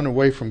trying to run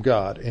away from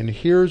God. And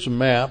here's a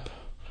map.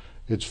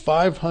 It's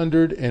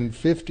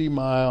 550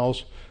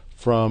 miles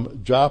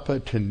from Joppa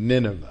to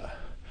Nineveh.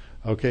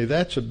 Okay,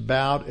 that's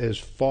about as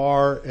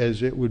far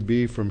as it would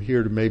be from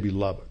here to maybe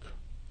Lubbock.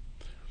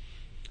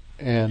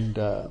 And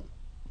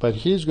but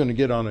he's going to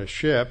get on a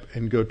ship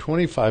and go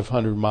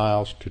 2,500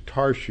 miles to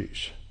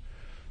Tarshish.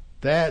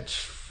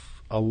 That's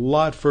a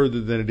lot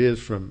further than it is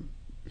from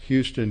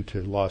Houston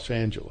to Los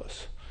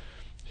Angeles.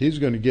 He's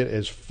going to get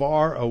as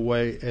far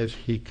away as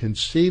he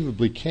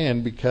conceivably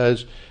can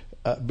because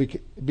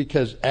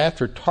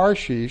after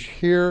Tarshish,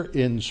 here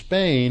in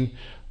Spain,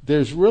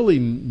 there's really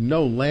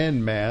no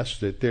landmass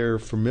that they're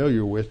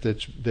familiar with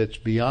that's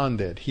beyond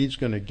that. He's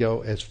going to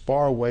go as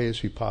far away as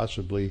he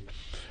possibly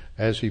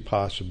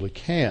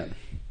can.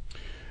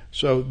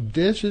 So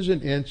this is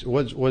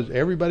was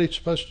everybody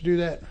supposed to do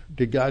that?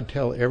 Did God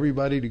tell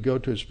everybody to go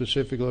to a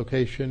specific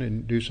location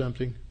and do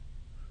something?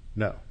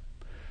 No.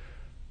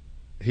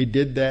 He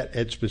did that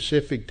at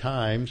specific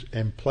times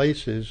and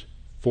places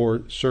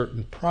for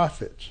certain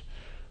prophets.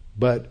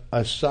 But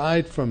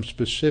aside from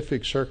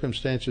specific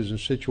circumstances and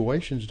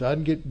situations,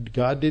 God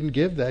didn't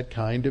give that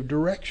kind of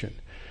direction.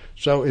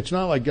 So it's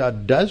not like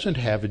God doesn't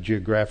have a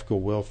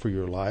geographical will for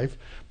your life,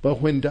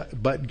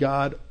 but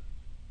God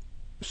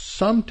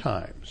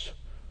sometimes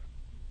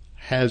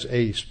has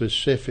a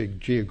specific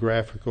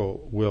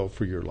geographical will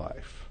for your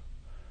life.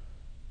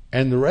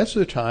 And the rest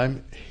of the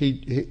time,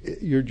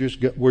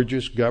 we're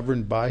just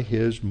governed by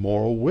His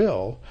moral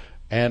will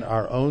and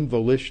our own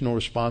volitional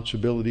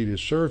responsibility to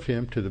serve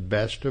Him to the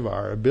best of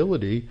our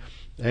ability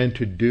and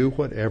to do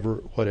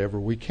whatever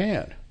we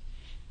can.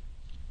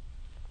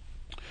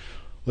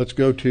 Let's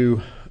go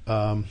to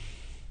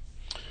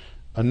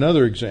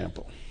another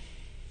example.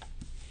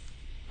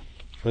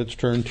 Let's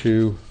turn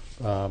to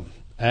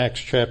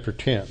Acts chapter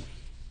 10.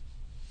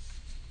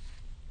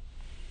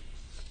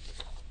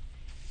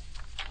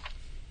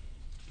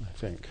 I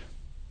think.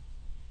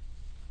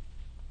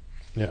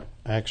 Yeah,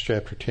 Acts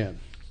chapter 10.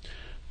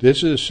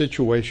 This is a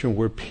situation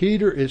where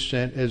Peter is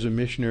sent as a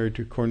missionary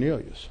to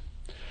Cornelius.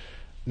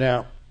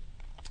 Now,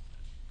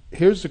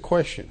 here's the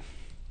question.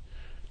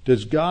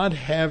 Does God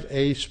have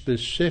a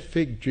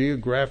specific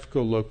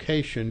geographical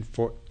location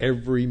for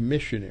every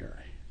missionary?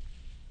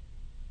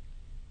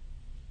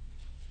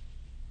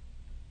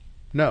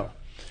 No.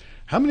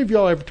 How many of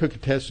y'all ever took a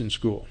test in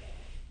school?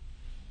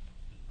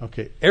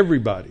 Okay,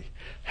 everybody.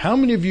 How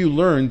many of you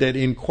learned that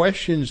in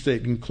questions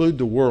that include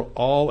the word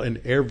all and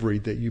every,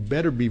 that you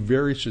better be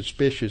very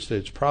suspicious that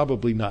it's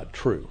probably not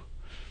true?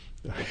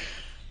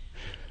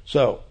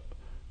 So,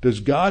 does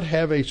God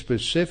have a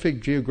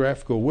specific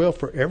geographical will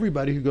for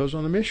everybody who goes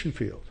on the mission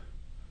field?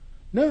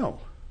 No.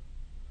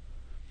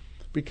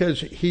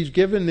 Because He's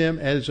given them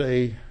as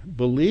a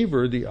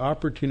believer the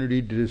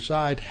opportunity to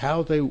decide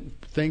how they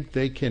think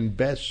they can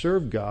best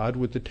serve God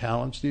with the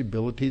talents, the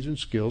abilities, and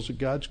skills that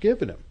God's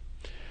given them.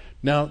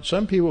 Now,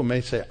 some people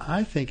may say,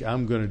 I think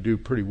I'm going to do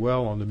pretty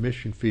well on the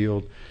mission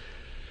field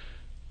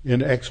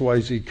in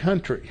XYZ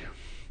country.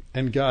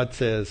 And God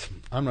says,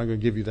 I'm not going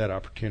to give you that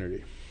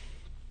opportunity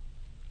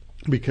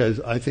because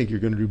I think you're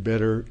going to do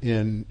better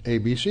in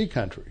ABC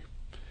country.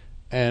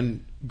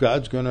 And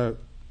God's going to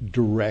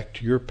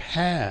direct your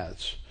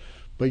paths.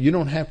 But you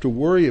don't have to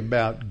worry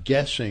about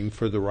guessing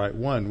for the right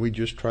one. We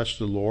just trust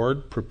the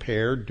Lord,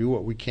 prepare, do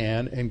what we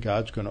can, and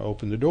God's going to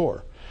open the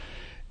door.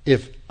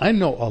 If I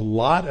know a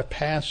lot of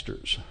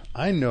pastors,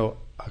 I know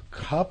a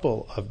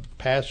couple of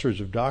pastors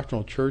of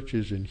doctrinal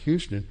churches in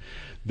Houston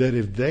that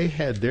if they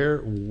had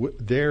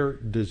their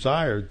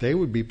desire, they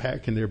would be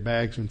packing their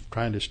bags and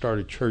trying to start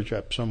a church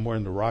up somewhere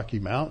in the Rocky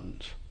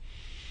Mountains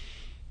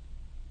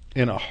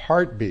in a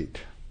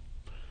heartbeat.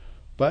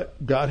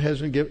 But God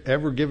hasn't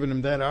ever given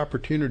them that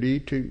opportunity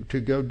to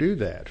go do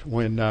that.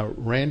 When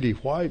Randy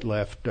White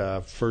left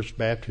First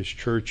Baptist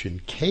Church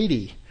in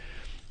Katy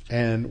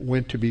and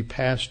went to be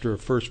pastor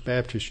of First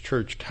Baptist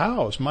Church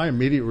Taos, my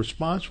immediate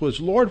response was,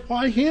 Lord,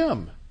 why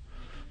him?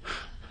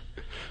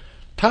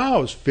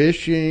 Taos,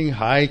 fishing,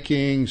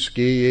 hiking,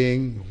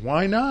 skiing,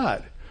 why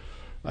not?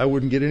 I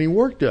wouldn't get any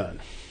work done.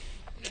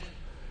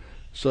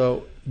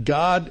 So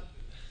God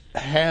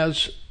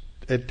has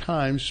at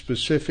times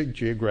specific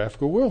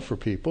geographical will for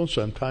people.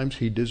 Sometimes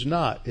he does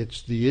not.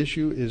 The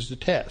issue is the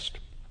test.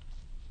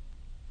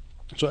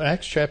 So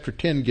Acts chapter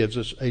 10 gives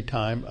us a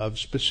time of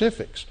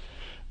specifics.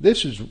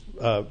 This is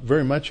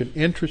very much an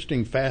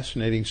interesting,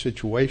 fascinating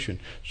situation.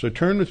 So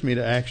turn with me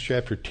to Acts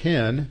chapter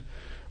 10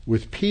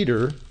 with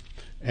Peter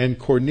and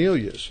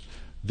Cornelius.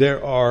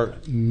 There are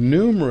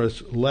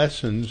numerous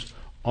lessons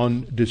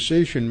on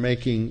decision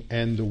making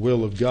and the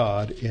will of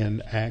God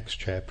in Acts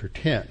chapter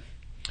 10.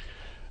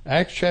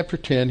 Acts chapter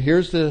 10,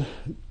 here's the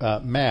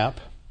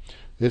map.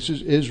 This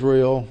is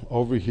Israel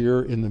over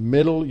here. In the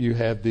middle, you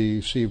have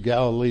the Sea of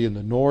Galilee in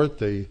the north,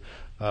 the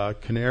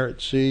Kinneret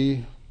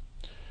Sea.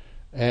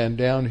 And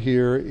down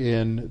here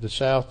in the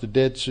south, the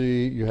Dead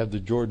Sea, you have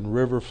the Jordan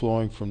River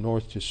flowing from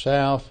north to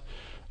south.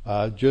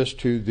 Just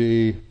to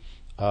the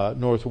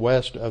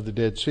northwest of the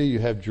Dead Sea, you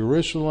have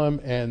Jerusalem.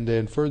 And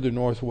then further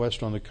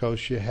northwest on the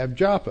coast, you have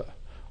Joppa,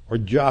 or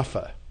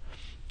Jaffa.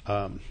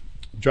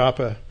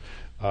 Joppa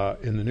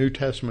in the New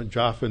Testament,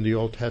 Jaffa in the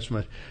Old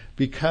Testament,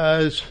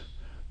 because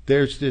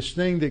there's this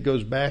thing that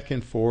goes back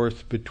and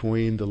forth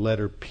between the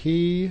letter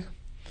P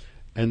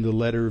and the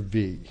letter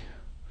V,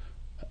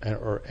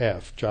 or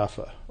F,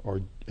 Jaffa,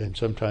 and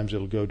sometimes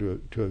it'll go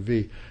to a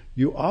V.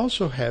 You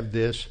also have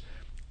this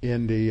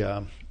in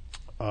the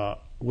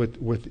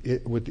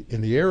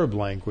in the Arab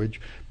language,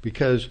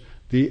 because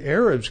the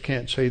Arabs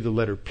can't say the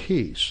letter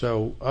P.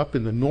 So up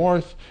in the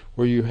north,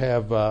 where you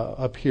have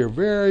up here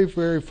very,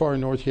 very far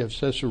north, you have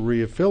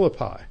Caesarea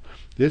Philippi.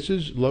 This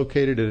is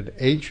located at an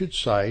ancient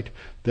site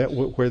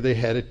where they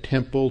had a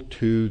temple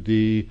to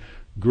the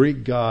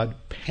Greek god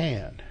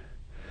Pan.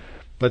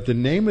 But the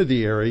name of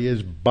the area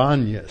is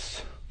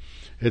Banyas.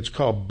 It's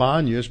called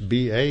Banyas,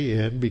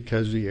 B-A-N,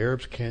 because the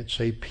Arabs can't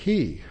say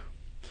P.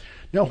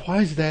 Now,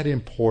 why is that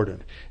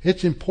important?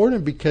 It's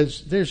important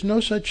because there's no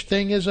such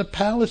thing as a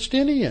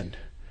Palestinian,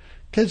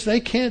 because they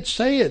can't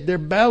say it. They're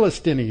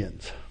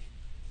Palestinians.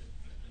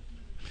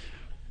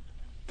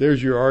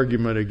 There's your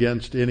argument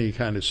against any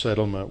kind of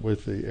settlement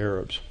with the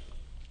Arabs.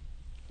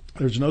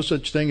 There's no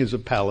such thing as a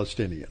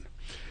Palestinian.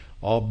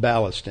 All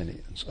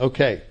Palestinians.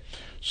 Okay,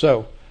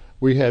 so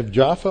we have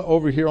Jaffa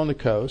over here on the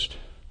coast.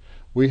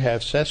 We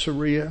have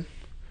Caesarea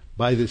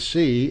by the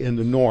sea in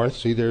the north.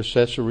 See, there's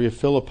Caesarea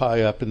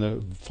Philippi up in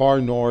the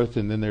far north,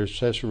 and then there's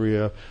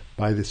Caesarea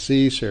by the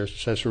sea,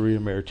 Caesarea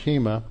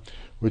Maritima,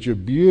 which is a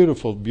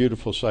beautiful,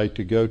 beautiful site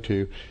to go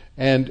to.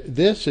 And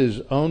this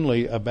is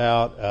only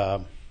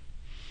about,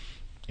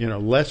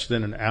 less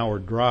than an hour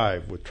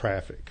drive with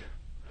traffic.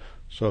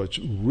 So it's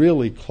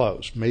really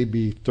close,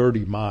 maybe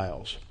 30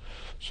 miles.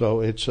 So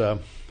it's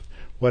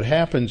what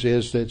happens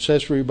is that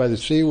Caesarea by the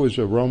Sea was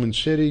a Roman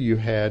city. You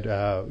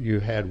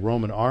had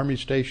Roman army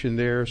stationed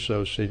there.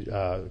 So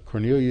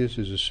Cornelius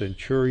is a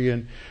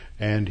centurion,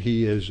 and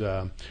he's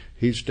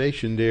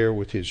stationed there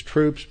with his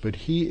troops. But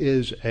he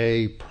is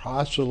a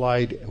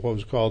proselyte, what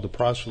was called the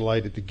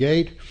proselyte at the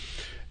gate,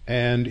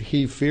 and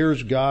he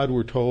fears God.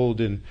 We're told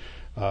in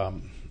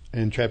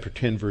chapter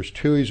 10, verse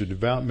 2, he's a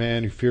devout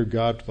man who feared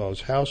God with all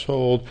his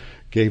household,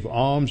 gave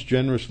alms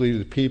generously to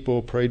the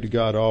people, prayed to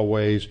God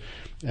always.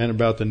 And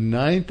about the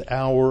 9th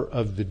hour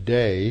of the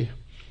day,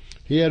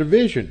 he had a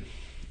vision.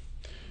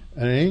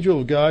 An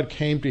angel of God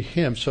came to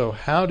him. So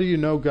how do you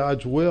know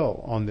God's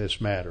will on this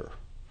matter?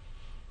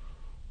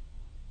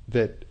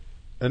 That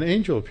an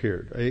angel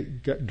appeared. A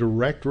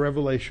direct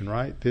revelation,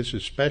 right? This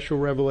is special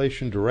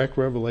revelation, direct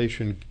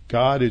revelation.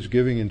 God is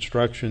giving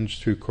instructions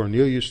to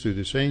Cornelius through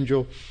this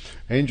angel.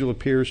 Angel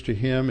appears to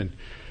him,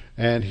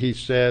 and he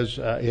says,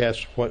 he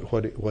asks,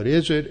 what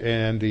is it?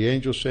 And the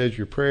angel says,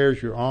 your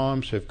prayers, your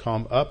alms have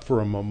come up for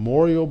a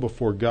memorial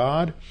before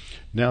God.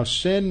 Now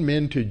send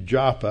men to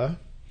Joppa.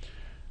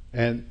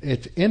 And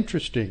it's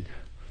interesting.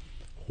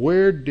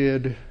 Where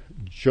did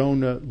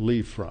Jonah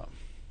leave from?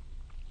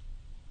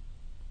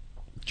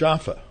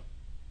 Jaffa.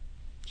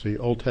 See,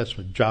 Old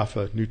Testament,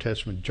 Jaffa, New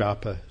Testament,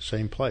 Joppa,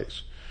 same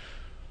place.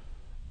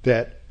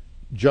 That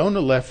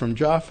Jonah left from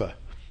Jaffa.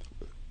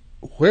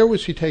 Where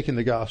was he taking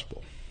the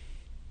gospel?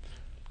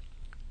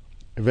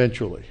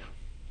 Eventually,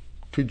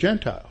 to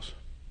Gentiles.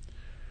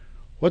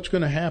 What's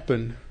going to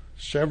happen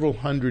several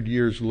hundred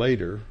years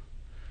later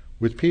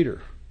with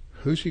Peter.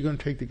 Who's he going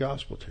to take the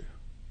gospel to?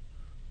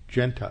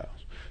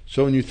 Gentiles.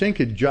 So when you think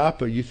of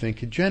Joppa, you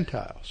think of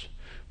Gentiles.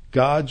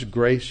 God's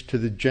grace to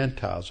the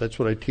Gentiles. That's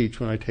what I teach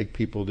when I take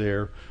people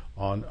there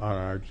on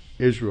our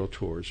Israel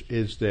tours,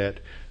 is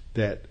that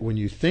when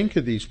you think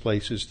of these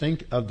places,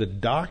 think of the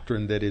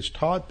doctrine that is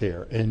taught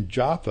there. In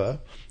Joppa,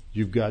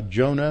 you've got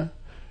Jonah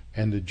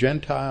and the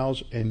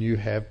Gentiles, and you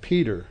have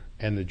Peter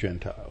and the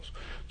Gentiles.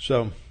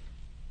 So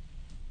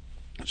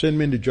send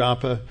them into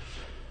Joppa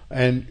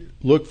and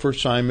look for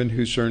Simon,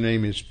 whose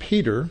surname is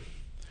Peter,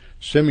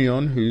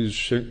 Simeon, whose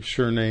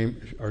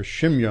surname, or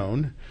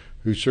Shimeon,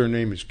 whose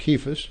surname is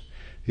Cephas.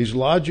 He's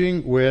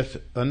lodging with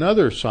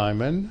another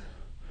Simon,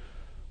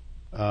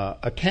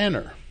 a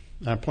tanner.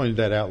 I pointed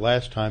that out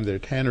last time, that a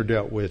tanner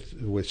dealt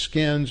with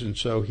skins, and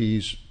so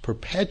he's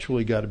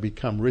perpetually got to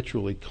become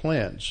ritually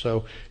cleansed.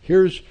 So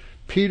here's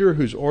Peter,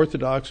 who's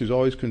Orthodox, who's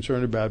always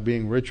concerned about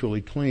being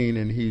ritually clean,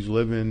 and he's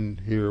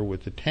living here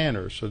with the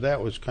tanner. So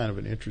that was kind of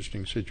an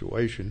interesting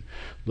situation,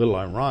 a little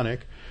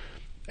ironic.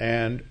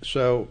 And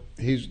so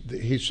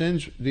he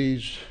sends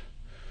these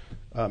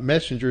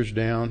messengers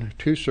down,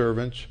 2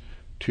 servants,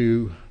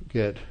 to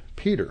get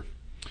Peter.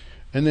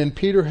 And then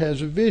Peter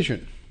has a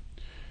vision.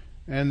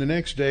 And the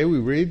next day we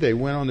read, they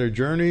went on their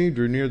journey,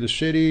 drew near the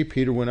city.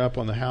 Peter went up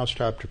on the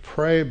housetop to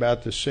pray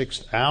about the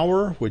 6th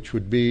hour, which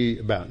would be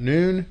about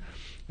noon.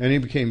 And he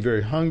became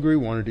very hungry,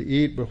 wanted to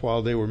eat, but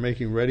while they were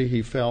making ready,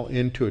 he fell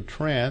into a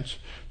trance.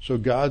 So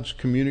God's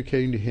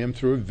communicating to him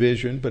through a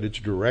vision, but it's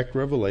direct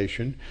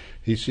revelation.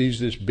 He sees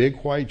this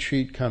big white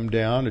sheet come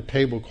down, a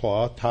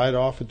tablecloth tied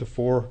off at the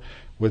fore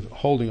with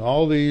holding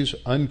all these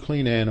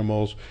unclean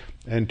animals,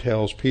 and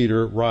tells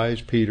Peter,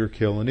 rise, Peter,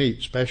 kill and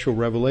eat. Special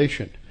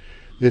revelation.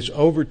 This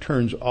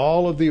overturns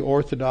all of the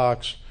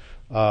Orthodox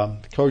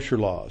kosher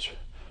laws.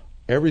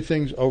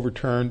 Everything's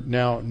overturned.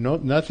 Now,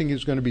 nothing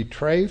is going to be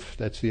treif.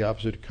 That's the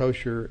opposite of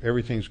kosher.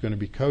 Everything's going to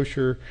be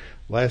kosher.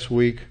 Last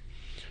week,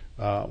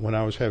 when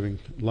I was having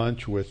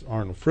lunch with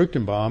Arnold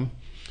Fruchtenbaum,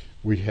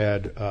 we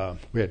had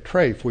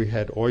treif. We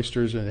had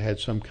oysters, and it had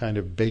some kind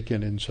of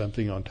bacon and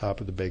something on top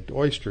of the baked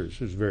oysters.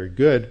 It was very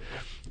good,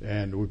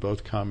 and we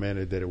both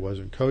commented that it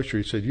wasn't kosher.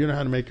 He said, "You know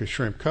how to make a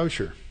shrimp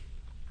kosher?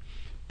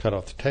 Cut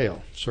off the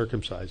tail,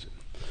 circumcise it."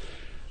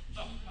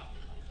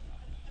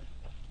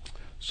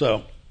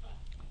 So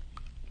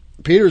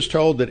Peter's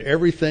told that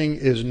everything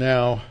is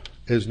now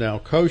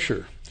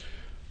kosher.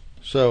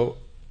 So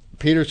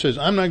Peter says,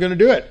 "I'm not going to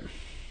do it."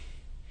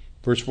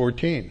 Verse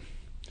 14.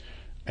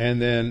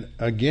 And then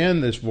again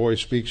this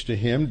voice speaks to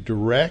him,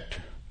 direct,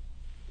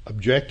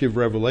 objective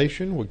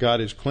revelation. What God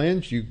has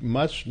cleansed, you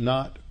must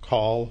not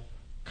call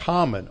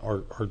common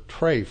or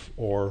treif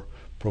or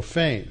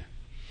profane.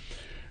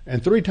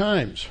 And 3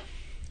 times.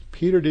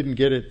 Peter didn't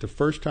get it the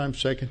first time,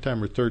 second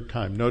time, or third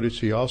time.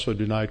 Notice he also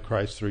denied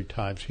Christ 3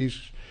 times.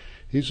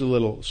 He's a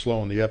little slow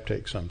on the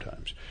uptake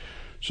sometimes.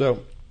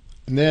 So,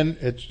 and then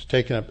it's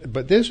taken up.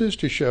 But this is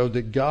to show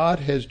that God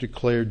has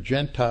declared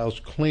Gentiles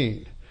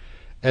clean.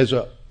 As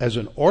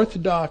an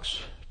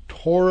Orthodox,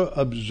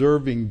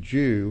 Torah-observing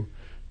Jew,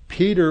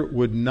 Peter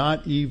would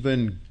not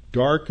even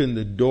darken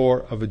the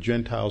door of a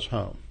Gentile's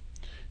home.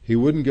 He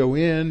wouldn't go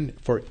in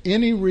for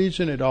any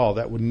reason at all.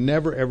 That would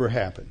never, ever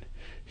happen.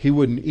 He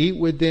wouldn't eat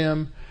with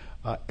them.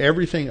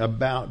 Everything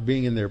about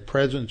being in their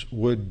presence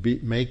would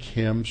make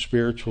him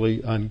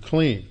spiritually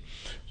unclean.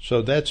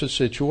 So that's a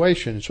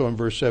situation. So in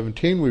verse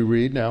 17 we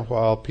read, now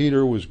while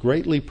Peter was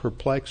greatly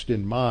perplexed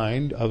in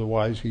mind,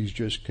 otherwise he's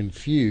just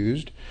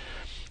confused,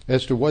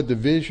 as to what the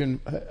vision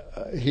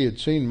he had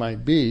seen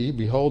might be,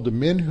 behold, the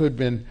men who had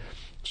been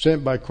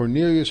sent by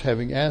Cornelius,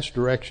 having asked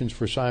directions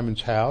for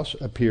Simon's house,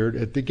 appeared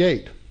at the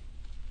gate.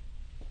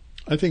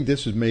 I think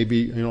this is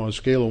maybe, on a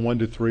scale of 1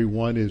 to 3,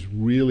 1 is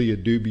really a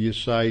dubious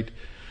sight.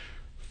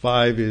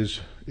 5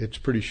 is, it's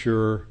pretty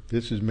sure.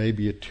 This is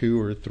maybe a 2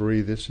 or a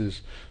 3. This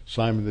is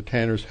Simon the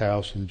tanner's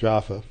house in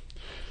Jaffa.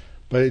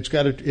 But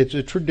it's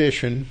a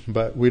tradition,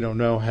 but we don't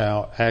know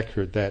how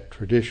accurate that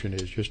tradition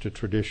is, just a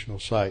traditional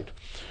site.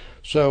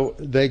 So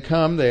they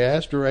come, they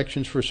ask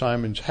directions for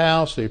Simon's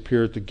house, they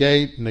appear at the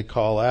gate, and they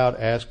call out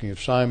asking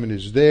if Simon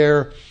is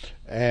there.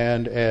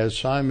 And as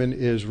Simon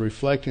is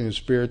reflecting, the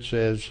Spirit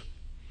says,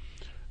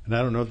 and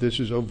I don't know if this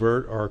is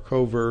overt or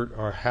covert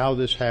or how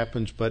this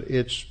happens, but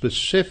it's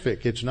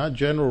specific. It's not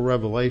general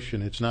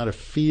revelation. It's not a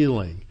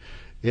feeling.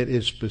 It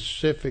is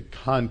specific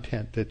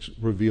content that's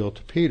revealed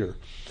to Peter.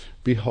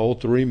 Behold,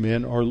 3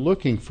 men are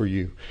looking for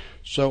you.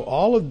 So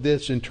all of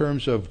this in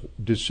terms of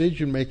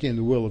decision making in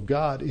the will of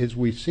God is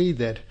we see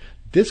that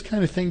this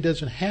kind of thing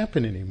doesn't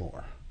happen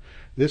anymore.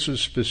 This is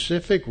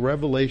specific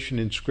revelation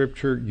in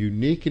Scripture,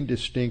 unique and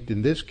distinct,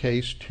 in this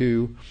case,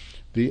 to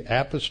the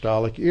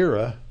apostolic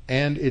era,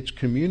 and it's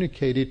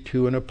communicated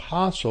to an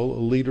apostle,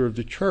 a leader of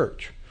the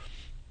church.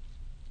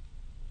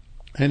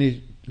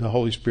 And the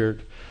Holy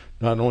Spirit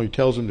not only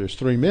tells him there's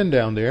 3 men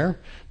down there,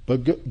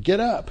 but get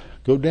up,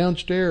 go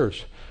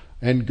downstairs,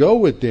 and go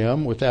with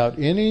them without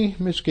any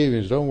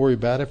misgivings. Don't worry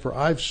about it, for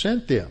I've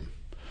sent them.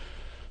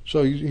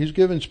 So he's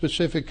given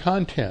specific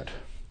content.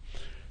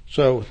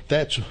 So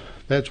that's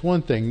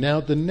one thing. Now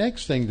the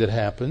next thing that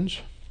happens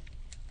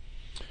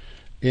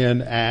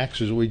in Acts,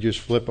 as we just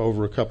flip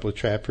over a couple of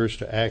chapters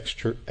to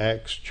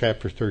Acts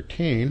chapter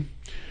 13,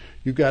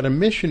 you've got a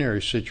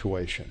missionary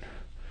situation.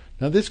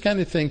 Now this kind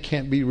of thing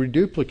can't be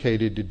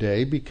reduplicated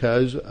today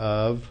because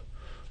of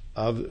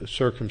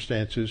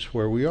circumstances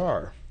where we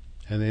are.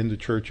 And in the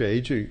church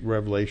age, the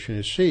revelation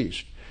is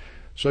ceased.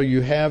 So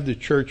you have the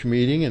church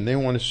meeting, and they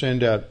want to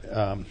send out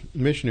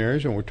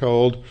missionaries, and we're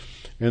told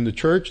in the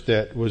church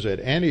that was at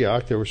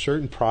Antioch, there were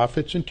certain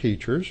prophets and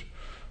teachers: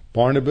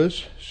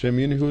 Barnabas,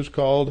 Simeon, who was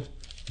called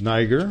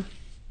Niger,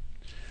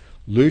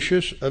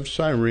 Lucius of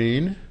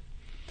Cyrene,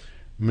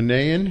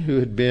 Manaen, who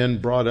had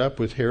been brought up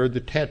with Herod the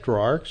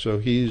Tetrarch, so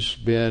he's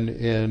been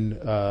in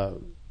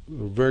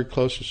very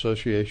close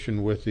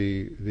association with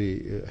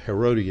the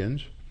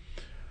Herodians.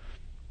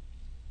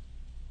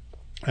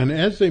 And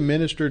as they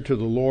ministered to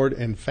the Lord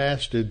and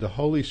fasted, the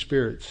Holy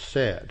Spirit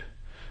said.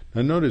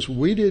 Now notice,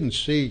 we didn't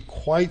see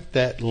quite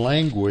that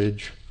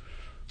language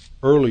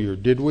earlier,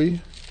 did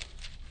we?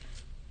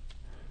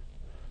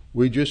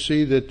 We just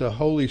see that the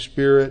Holy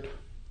Spirit,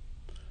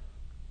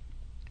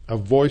 a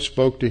voice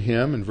spoke to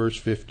him in verse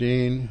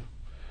 15.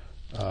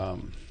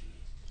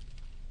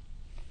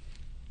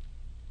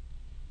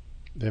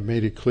 They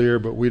made it clear,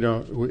 but we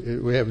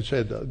haven't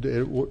said that.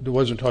 It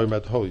wasn't talking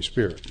about the Holy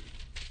Spirit.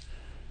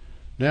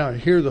 Now,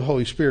 here the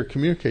Holy Spirit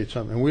communicates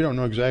something, and we don't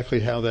know exactly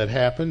how that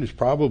happened. It's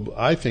probably,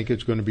 I think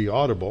it's going to be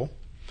audible.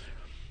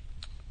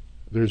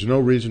 There's no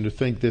reason to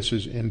think this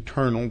is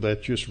internal,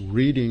 that's just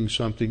reading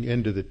something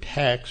into the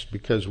text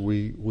because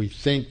we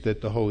think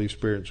that the Holy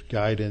Spirit's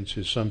guidance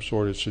is some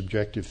sort of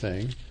subjective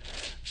thing.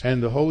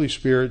 And the Holy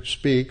Spirit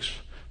speaks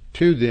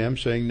to them,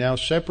 saying, "Now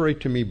separate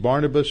to me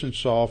Barnabas and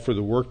Saul for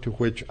the work to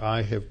which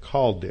I have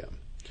called them."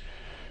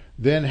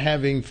 Then,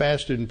 having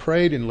fasted and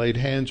prayed and laid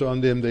hands on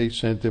them, they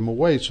sent them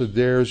away. So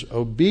there's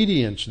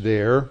obedience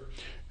there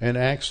in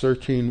Acts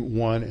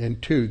 13:1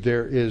 and 2.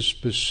 There is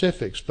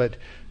specifics. But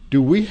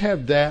do we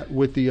have that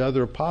with the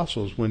other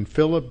apostles? When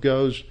Philip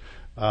goes,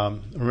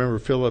 remember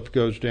Philip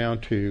goes down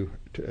to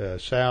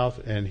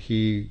south and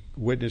he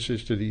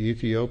witnesses to the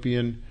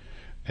Ethiopian,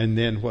 and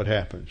then what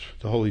happens?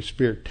 The Holy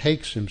Spirit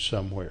takes him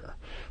somewhere.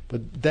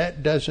 But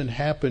that doesn't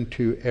happen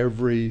to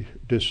every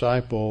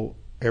disciple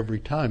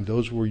every time.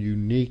 Those were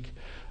unique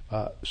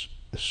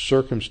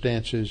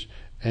circumstances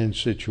and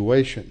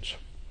situations.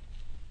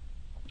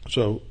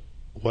 So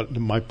what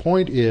my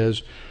point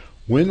is,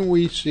 when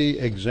we see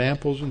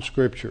examples in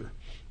Scripture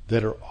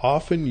that are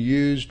often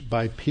used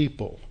by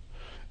people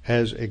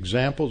as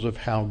examples of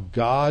how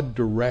God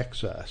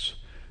directs us,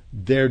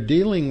 they're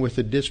dealing with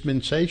a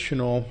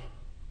dispensational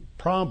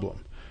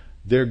problem.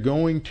 They're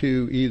going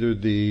to either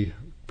the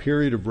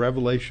period of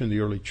revelation in the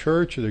early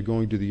church, or they're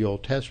going to the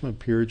Old Testament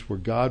periods where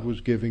God was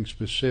giving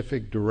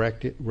specific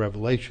direct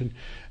revelation,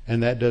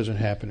 and that doesn't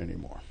happen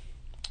anymore.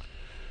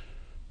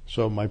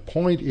 So my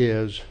point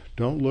is,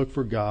 don't look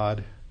for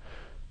God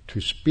to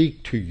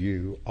speak to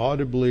you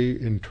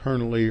audibly,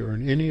 internally, or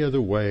in any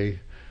other way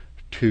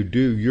to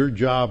do your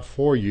job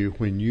for you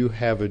when you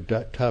have a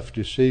tough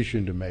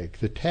decision to make.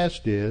 The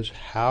test is,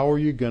 how are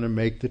you going to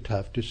make the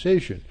tough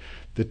decision?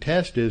 The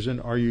test isn't,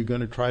 are you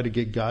going to try to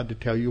get God to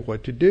tell you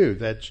what to do?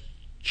 That's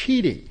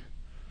cheating,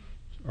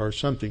 or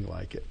something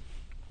like it.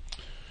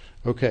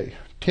 Okay,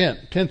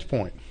 10th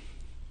point.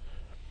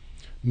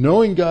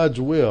 Knowing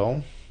God's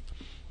will,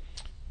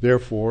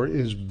 therefore,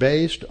 is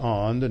based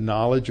on the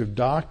knowledge of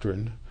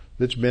doctrine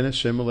that's been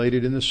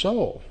assimilated in the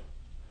soul.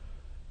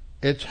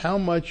 It's how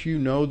much you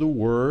know the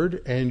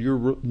Word and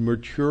your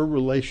mature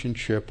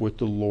relationship with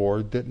the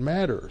Lord that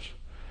matters.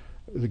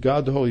 The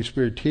God, the Holy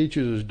Spirit,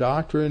 teaches us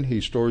doctrine.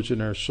 He stores in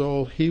our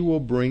soul. He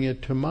will bring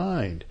it to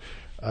mind.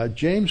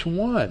 James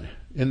 1,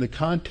 in the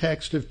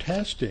context of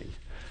testing,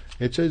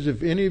 it says,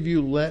 if any of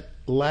you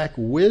lack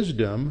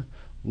wisdom,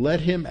 let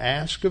him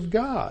ask of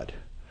God.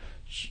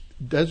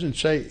 It doesn't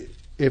say,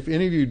 if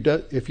any of you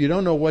if you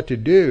don't know what to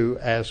do,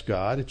 ask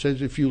God. It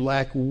says, if you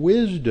lack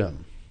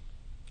wisdom,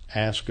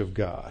 ask of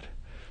God.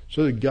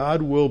 So that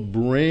God will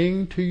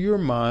bring to your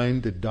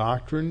mind the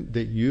doctrine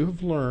that you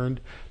have learned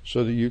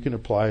so that you can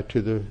apply it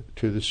to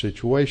the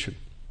situation.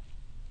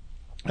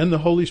 And the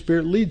Holy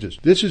Spirit leads us.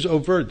 This is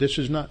overt. This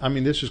is not,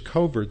 this is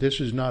covert. This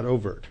is not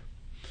overt.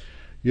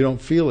 You don't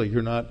feel it.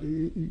 You're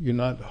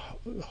not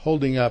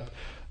holding up,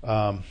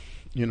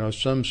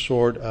 some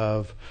sort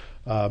of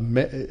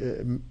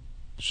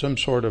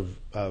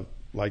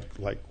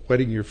like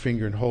wetting your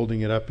finger and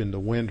holding it up in the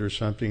wind or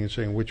something and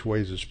saying, which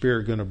way is the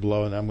Spirit going to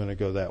blow, and I'm going to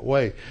go that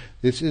way.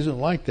 This isn't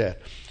like that.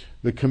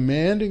 The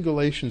command in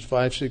Galatians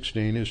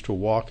 5:16 is to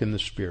walk in the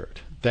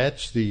Spirit.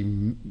 That's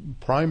the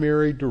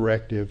primary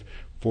directive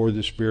for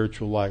the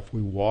spiritual life.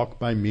 We walk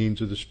by means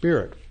of the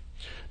Spirit.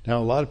 Now,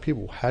 a lot of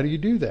people, how do you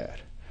do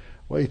that?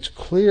 Well, it's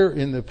clear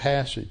in the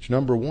passage,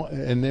 number one,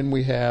 and then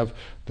we have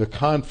the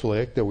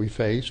conflict that we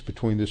face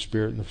between the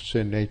Spirit and the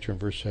sin nature in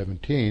verse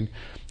 17.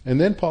 And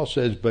then Paul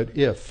says, but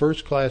if,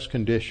 first class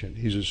condition,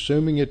 he's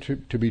assuming it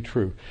to be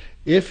true,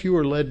 if you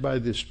are led by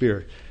the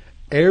Spirit,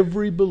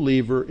 Every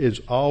believer is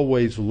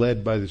always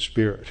led by the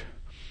Spirit.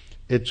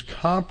 It's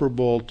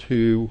comparable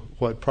to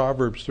what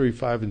Proverbs 3,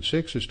 5, and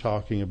 6 is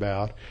talking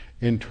about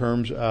in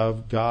terms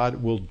of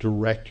God will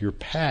direct your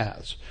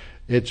paths.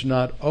 It's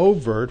not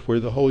overt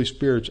where the Holy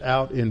Spirit's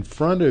out in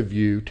front of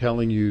you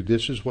telling you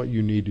this is what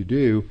you need to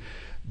do,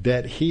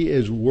 that He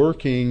is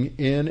working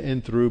in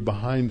and through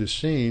behind the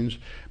scenes,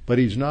 but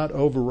He's not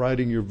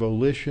overriding your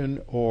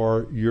volition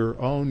or your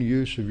own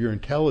use of your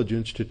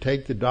intelligence to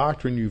take the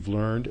doctrine you've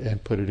learned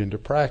and put it into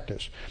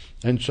practice.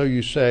 And so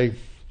you say,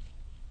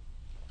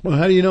 well,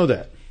 how do you know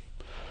that?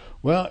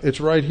 Well, it's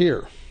right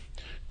here.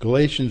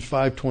 Galatians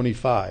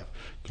 5:25.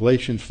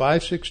 Galatians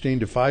 5:16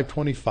 to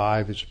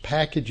 5:25 is a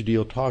package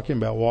deal talking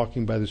about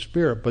walking by the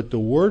Spirit, but the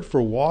word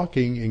for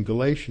walking in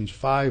Galatians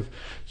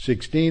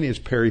 5:16 is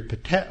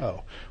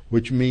peripateo,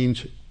 which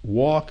means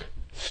walk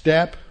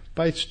step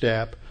by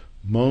step,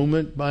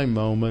 moment by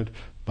moment,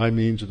 by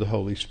means of the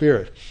Holy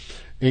Spirit.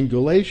 In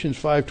Galatians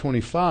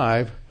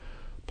 5:25,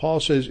 Paul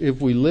says, if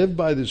we live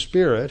by the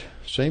Spirit,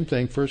 same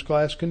thing, first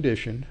class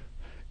condition,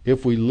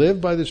 if we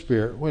live by the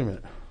Spirit, wait a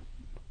minute.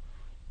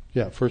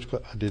 Yeah,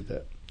 I did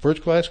that.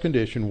 First class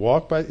condition,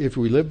 if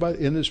we live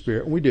in the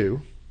Spirit, and we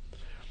do,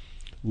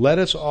 let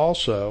us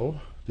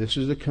also, this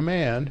is the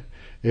command,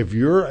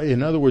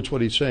 in other words,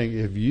 what he's saying,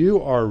 if you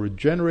are a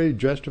regenerated,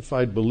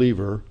 justified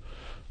believer,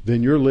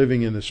 then you're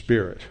living in the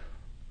Spirit.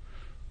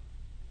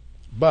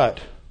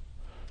 But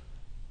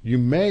you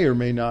may or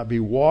may not be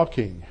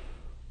walking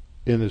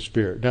in the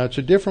Spirit. Now, it's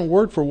a different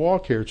word for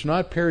walk here. It's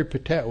not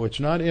peripateo.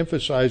 It's not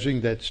emphasizing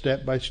that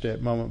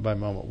step-by-step,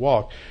 moment-by-moment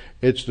walk.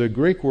 It's the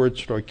Greek word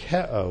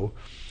stoikeo,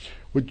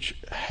 which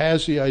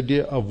has the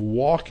idea of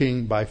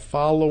walking by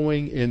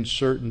following in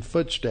certain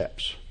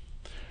footsteps.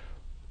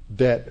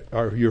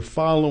 You're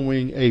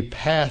following a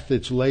path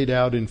that's laid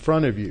out in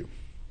front of you.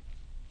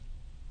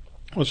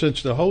 Well,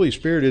 since the Holy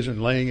Spirit isn't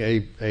laying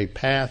a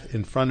path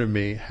in front of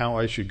me how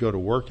I should go to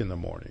work in the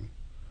morning,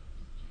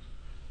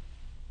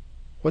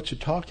 what's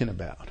it talking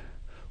about?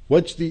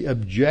 What's the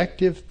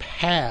objective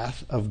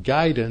path of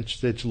guidance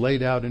that's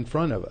laid out in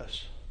front of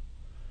us?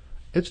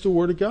 It's the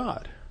Word of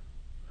God.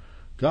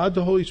 God,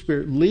 the Holy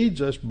Spirit,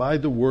 leads us by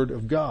the Word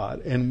of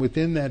God, and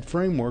within that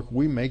framework,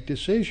 we make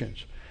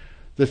decisions.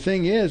 The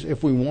thing is,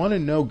 if we want to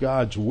know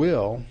God's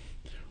will,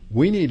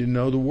 we need to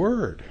know the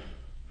Word.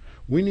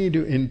 We need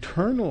to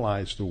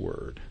internalize the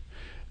Word.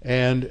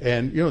 And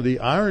the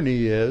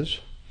irony is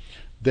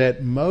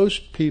that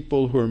most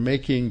people who are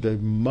making the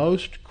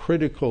most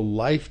critical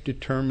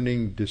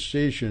life-determining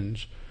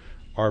decisions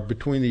are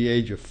between the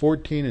age of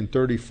 14 and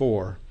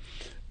 34,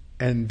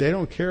 and they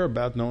don't care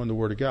about knowing the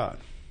Word of God.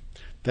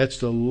 That's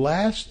the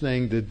last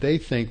thing that they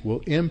think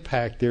will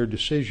impact their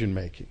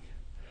decision-making.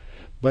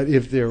 But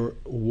if they're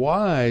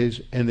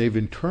wise and they've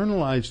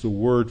internalized the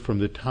Word from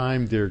the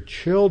time they're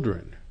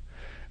children,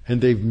 and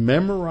they've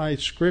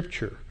memorized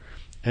Scripture,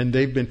 and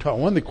they've been taught.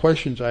 One of the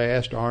questions I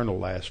asked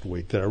Arnold last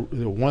week,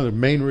 one of the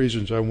main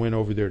reasons I went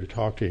over there to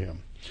talk to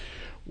him,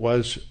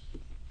 was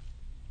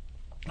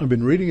I've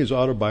been reading his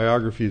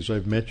autobiography, as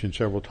I've mentioned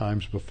several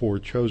times before,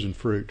 Chosen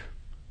Fruit.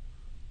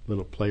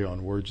 Little play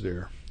on words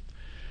there.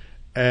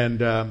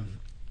 And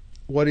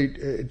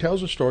it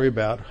tells a story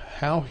about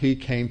how he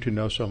came to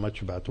know so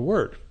much about the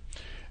Word.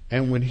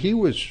 And when he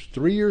was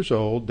 3 years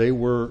old,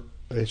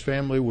 his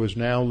family was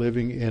now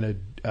living in a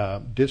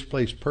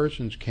displaced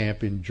persons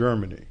camp in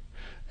Germany.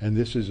 And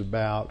this is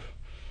about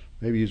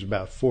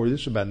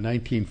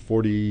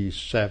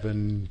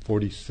 1947,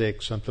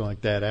 46, something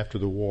like that, after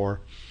the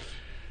war.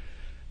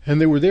 And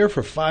they were there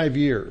for 5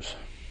 years.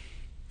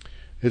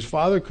 His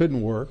father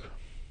couldn't work.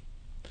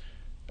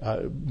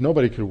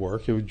 Nobody could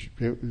work.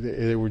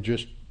 They were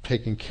just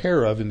taken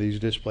care of in these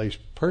displaced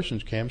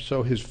persons camps.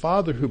 So his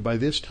father, who by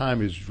this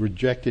time has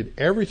rejected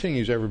everything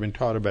he's ever been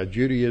taught about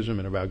Judaism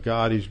and about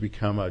God, he's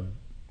become an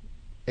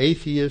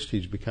atheist.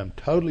 He's become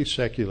totally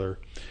secular.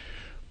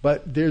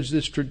 But there's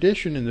this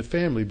tradition in the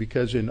family,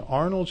 because in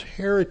Arnold's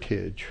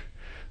heritage,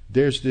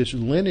 there's this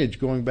lineage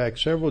going back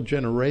several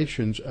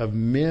generations of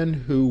men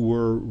who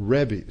were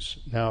rebbes.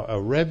 Now, a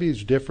rebbe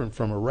is different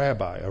from a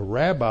rabbi. A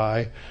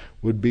rabbi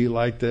would be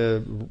like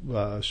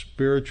the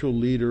spiritual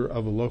leader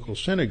of a local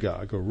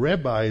synagogue. A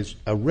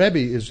rebbe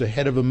is the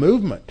head of a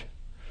movement,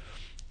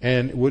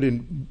 and it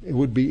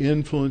would be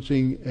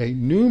influencing a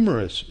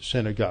numerous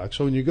synagogue.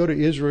 So when you go to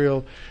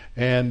Israel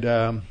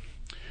and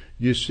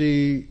you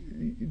see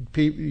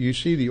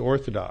the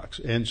Orthodox,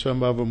 and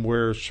some of them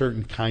wear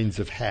certain kinds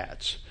of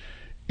hats.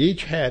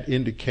 Each hat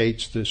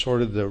indicates the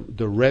sort of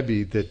the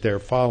Rebbe that they're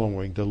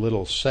following, the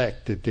little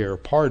sect that they're a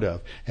part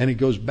of, and it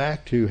goes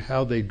back to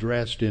how they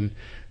dressed in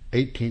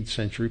 18th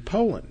century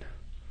Poland.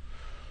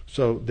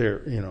 So they're,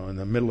 in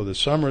the middle of the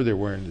summer, they're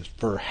wearing this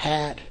fur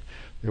hat,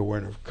 they're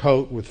wearing a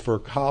coat with fur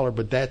collar,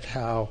 but that's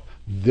how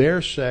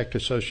their sect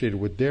associated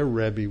with their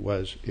Rebbe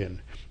was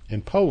in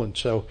Poland.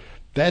 So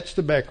that's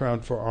the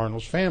background for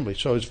Arnold's family.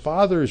 So his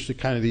father is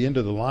the end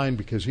of the line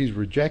because he's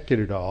rejected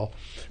it all.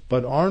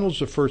 But Arnold's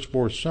the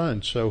firstborn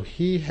son, so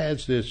he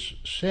has this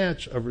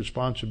sense of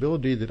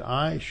responsibility that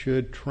I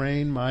should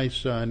train my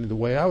son the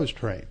way I was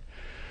trained.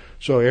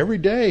 So every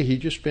day he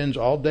just spends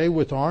all day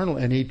with Arnold,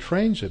 and he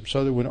trains him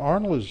so that when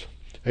Arnold is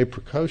a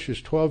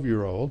precocious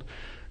 12-year-old,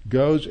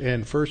 goes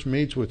and first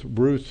meets with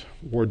Ruth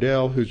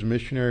Wardell, who's a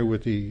missionary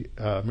with the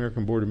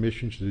American Board of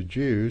Missions to the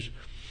Jews,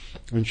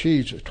 and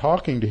she's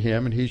talking to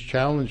him, and he's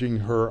challenging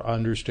her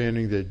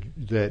understanding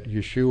that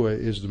Yeshua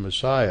is the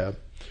Messiah.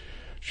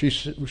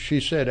 She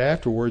said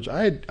afterwards,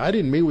 I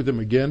didn't meet with him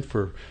again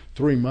for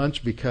 3 months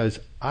because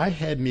I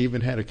hadn't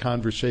even had a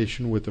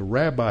conversation with a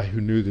rabbi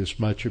who knew this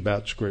much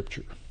about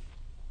Scripture.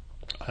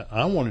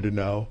 I wanted to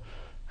know,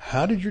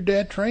 how did your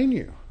dad train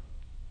you?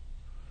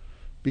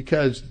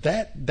 Because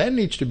that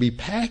needs to be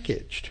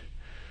packaged.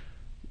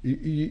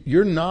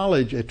 Your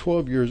knowledge at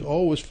 12 years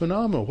old was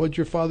phenomenal. What did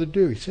your father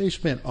do? He said he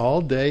spent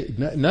all day,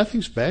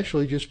 nothing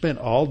special, he just spent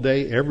all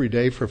day, every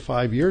day for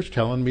 5 years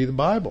telling me the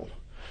Bible.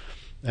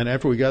 And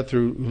after we got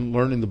through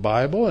learning the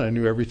Bible, and I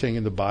knew everything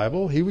in the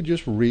Bible, he would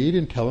just read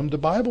and tell him the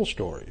Bible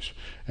stories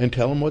and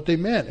tell him what they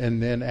meant.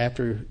 And then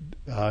after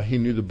he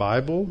knew the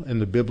Bible and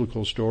the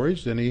biblical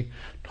stories, then he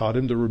taught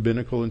him the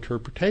rabbinical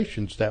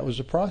interpretations. That was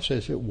the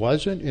process. It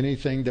wasn't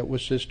anything that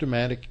was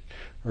systematic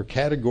or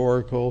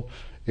categorical.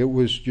 It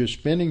was just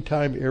spending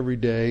time every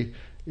day.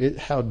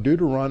 How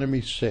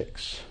Deuteronomy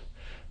 6,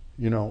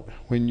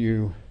 when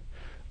you,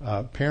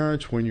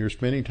 parents, when you're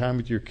spending time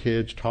with your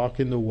kids,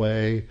 talk in the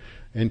way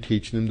and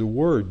teach them the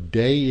Word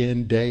day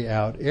in, day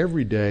out,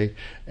 every day.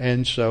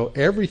 And so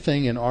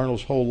everything in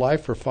Arnold's whole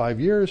life for 5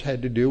 years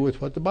had to do with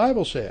what the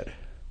Bible said.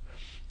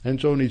 And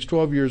so when he's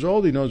 12 years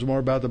old, he knows more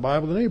about the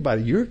Bible than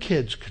anybody. Your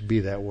kids could be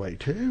that way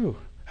too.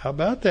 How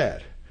about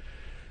that?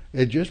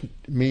 It just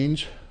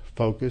means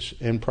focus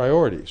and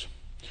priorities.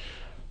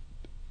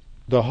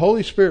 The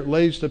Holy Spirit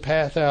lays the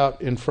path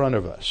out in front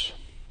of us.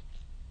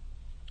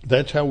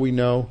 That's how we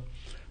know.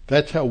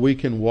 That's how we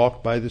can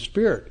walk by the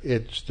Spirit.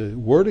 It's the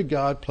Word of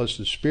God plus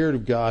the Spirit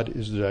of God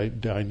is the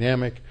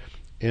dynamic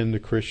in the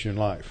Christian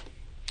life.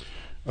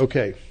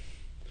 Okay.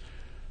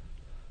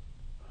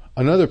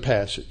 Another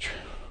passage.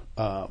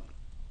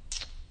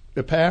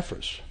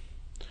 Epaphras.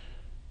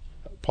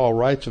 Paul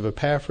writes of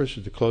Epaphras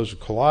at the close of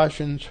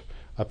Colossians.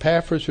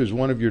 Epaphras, who is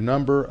one of your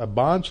number, a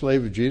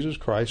bondslave of Jesus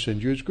Christ,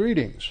 sends you his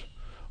greetings,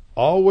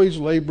 always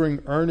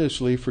laboring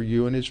earnestly for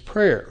you in his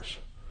prayers,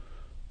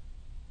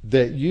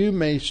 that you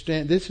may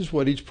stand. This is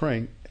what he's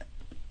praying.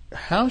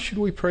 How should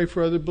we pray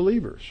for other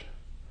believers?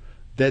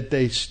 That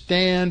they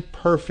stand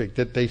perfect,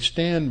 that they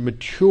stand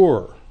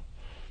mature,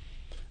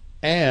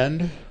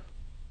 and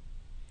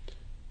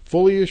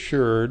fully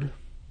assured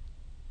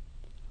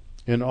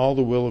in all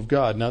the will of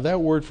God. Now that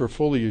word for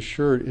fully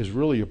assured is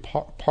really a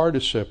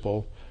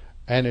participle,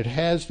 and it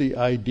has the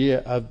idea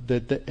of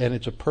that, and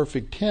it's a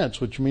perfect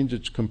tense, which means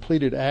it's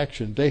completed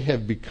action. They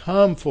have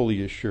become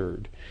fully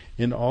assured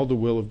in all the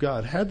will of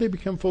God. How did they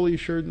become fully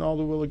assured in all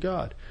the will of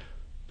God?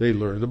 They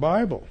learned the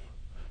Bible.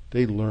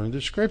 They learned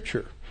the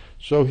Scripture.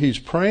 So he's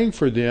praying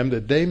for them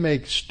that they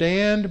may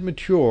stand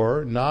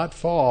mature, not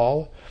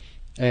fall,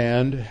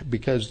 and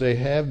because they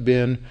have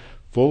been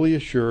fully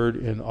assured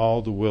in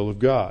all the will of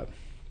God.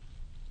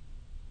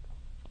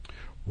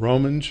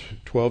 Romans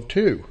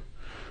 12:2.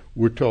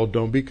 We're told,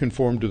 don't be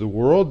conformed to the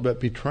world, but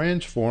be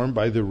transformed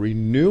by the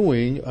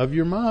renewing of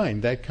your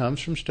mind. That comes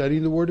from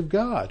studying the Word of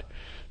God.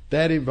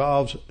 That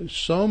involves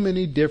so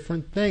many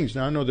different things.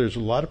 Now, I know there's a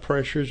lot of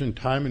pressures and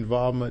time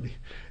involvement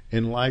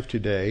in life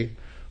today,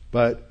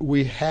 but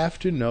we have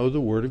to know the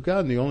Word of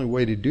God. And the only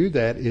way to do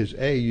that is,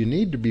 you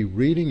need to be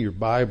reading your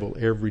Bible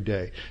every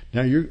day.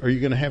 Now, are you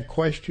going to have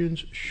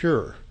questions?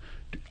 Sure.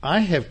 I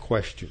have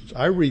questions.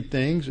 I read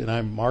things and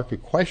I mark a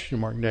question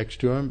mark next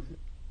to them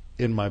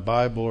in my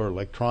Bible or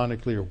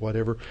electronically or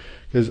whatever,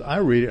 because I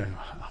read it.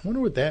 I wonder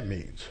what that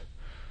means.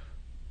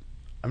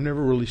 I've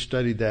never really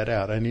studied that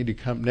out. I need to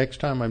come next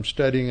time I'm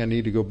studying. I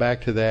need to go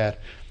back to that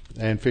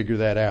and figure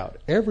that out.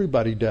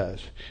 Everybody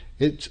does.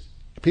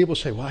 People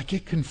say, well, I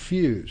get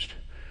confused.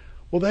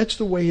 Well, that's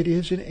the way it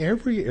is in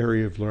every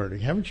area of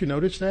learning. Haven't you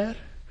noticed that?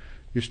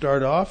 You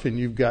start off and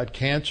you've got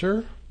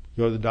cancer.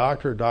 You go to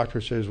the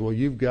doctor says, well,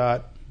 you've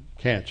got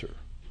cancer.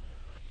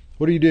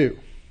 What do?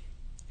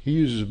 He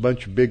uses a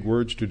bunch of big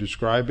words to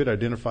describe it,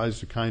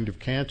 identifies the kind of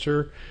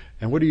cancer,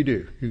 and what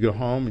do? You go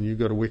home and you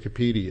go to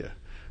Wikipedia,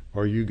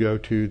 or you go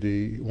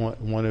to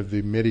one of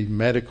the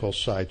medical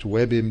sites,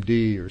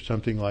 WebMD or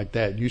something like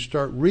that. You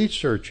start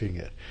researching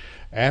it.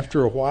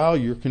 After a while,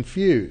 you're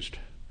confused.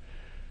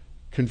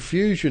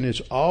 Confusion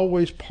is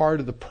always part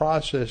of the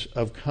process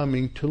of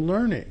coming to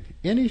learning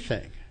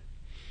anything.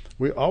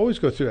 We always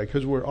go through that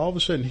because we're all of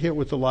a sudden hit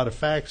with a lot of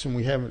facts and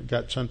we haven't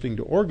got something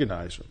to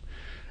organize them.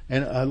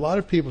 And a lot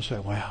of people say,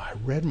 wow, I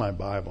read my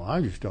Bible. I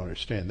just don't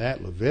understand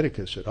that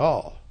Leviticus at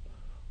all.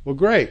 Well,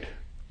 great.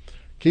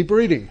 Keep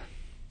reading.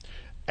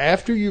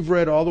 After you've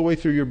read all the way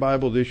through your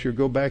Bible this year,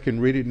 go back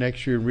and read it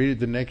next year and read it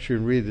the next year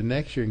and read it the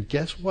next year. And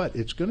guess what?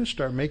 It's going to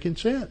start making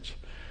sense.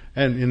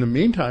 And in the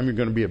meantime, you're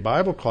going to be at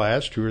Bible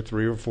class 2 or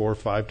 3 or 4 or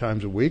 5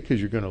 times a week because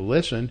you're going to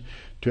listen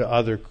to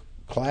other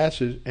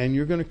classes and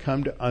you're going to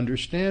come to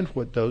understand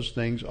what those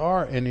things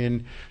are. And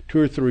in 2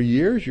 or 3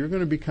 years, you're going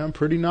to become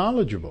pretty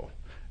knowledgeable.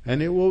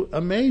 And it will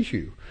amaze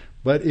you.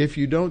 But if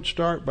you don't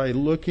start by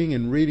looking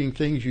and reading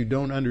things you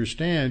don't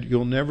understand,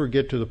 you'll never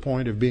get to the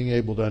point of being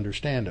able to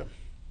understand them.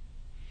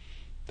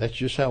 That's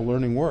just how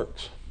learning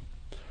works.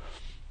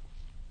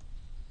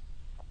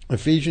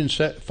 Ephesians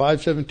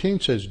 5:17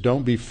 says,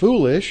 "Don't be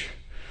foolish,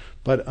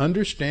 but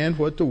understand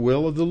what the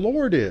will of the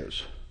Lord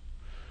is."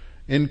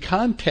 In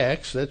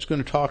context, that's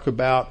going to talk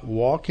about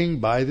walking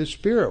by the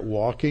Spirit,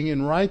 walking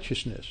in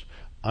righteousness.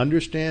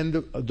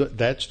 Understand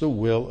that's the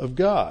will of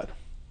God.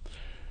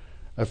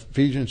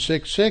 Ephesians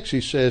 6:6, he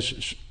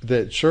says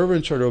that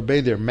servants are to obey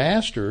their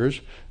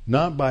masters,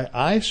 not by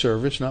eye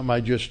service, not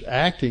by just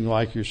acting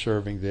like you're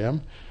serving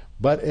them,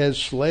 but as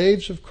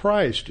slaves of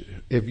Christ.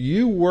 If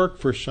you work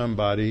for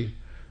somebody,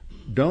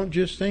 don't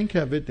just think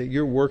of it that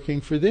you're working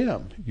for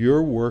them.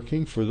 You're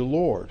working for the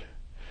Lord.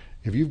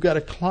 If you've got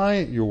a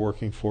client you're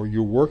working for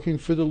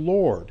the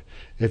Lord.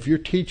 If you're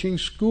teaching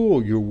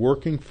school, you're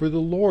working for the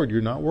Lord.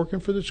 You're not working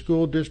for the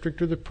school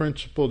district or the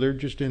principal. They're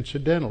just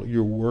incidental.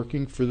 You're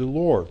working for the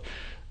Lord.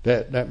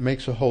 That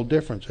makes a whole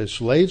difference. As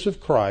slaves of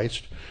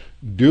Christ,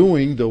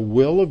 doing the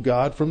will of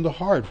God from the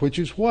heart, which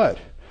is what?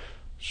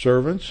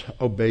 Servants,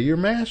 obey your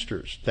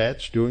masters.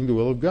 That's doing the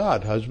will of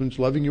God. Husbands,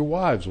 loving your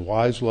wives.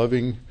 Wives,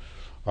 loving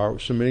or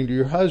submitting to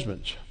your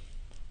husbands.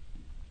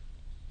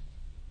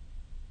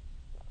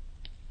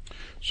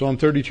 Psalm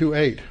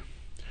 32:8.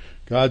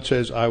 God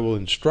says, "I will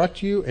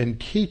instruct you and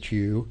teach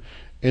you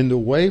in the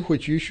way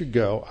which you should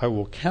go. I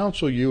will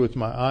counsel you with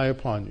my eye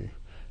upon you."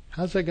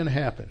 How's that going to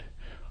happen?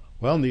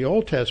 Well, in the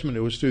Old Testament,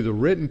 it was through the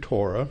written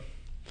Torah,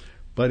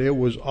 but it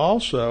was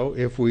also,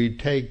 if we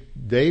take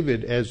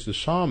David as the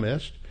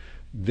psalmist,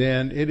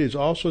 then it is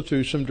also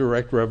through some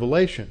direct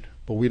revelation.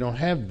 But we don't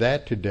have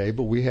that today,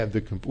 but we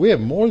have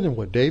more than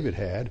what David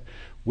had.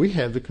 We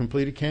have the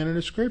completed canon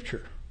of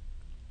Scripture.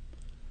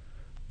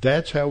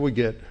 That's how we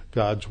get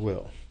God's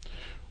will.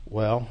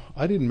 Well,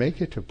 I didn't make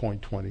it to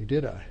point 20,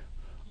 did I?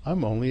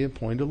 I'm only at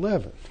point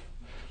 11.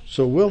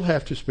 So we'll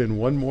have to spend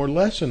one more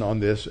lesson on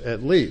this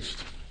at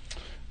least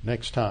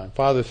next time.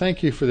 Father,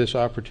 thank you for this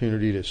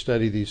opportunity to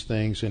study these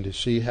things and to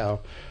see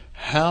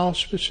how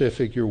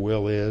specific your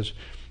will is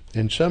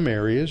in some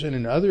areas, and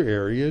in other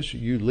areas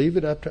you leave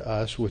it up to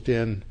us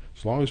within,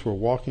 as long as we're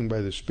walking by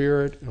the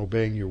Spirit and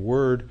obeying your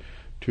word,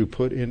 to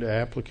put into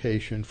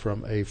application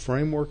from a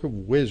framework of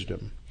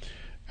wisdom.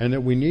 And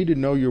that we need to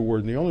know your word.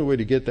 And the only way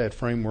to get that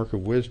framework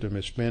of wisdom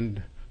is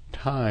spend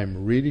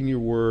time reading your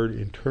word,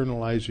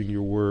 internalizing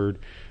your word,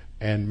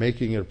 and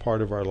making it a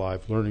part of our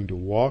life, learning to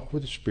walk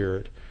with the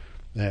Spirit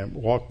and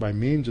walk by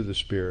means of the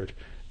Spirit,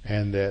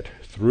 and that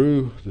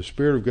through the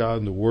Spirit of God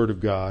and the Word of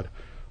God,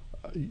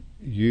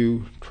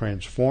 you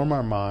transform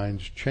our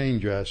minds,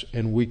 change us,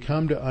 and we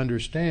come to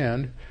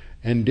understand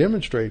and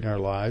demonstrate in our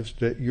lives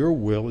that your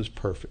will is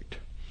perfect.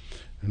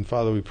 And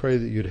Father, we pray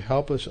that you'd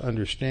help us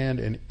understand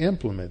and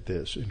implement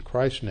this. In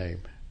Christ's name,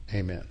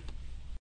 amen.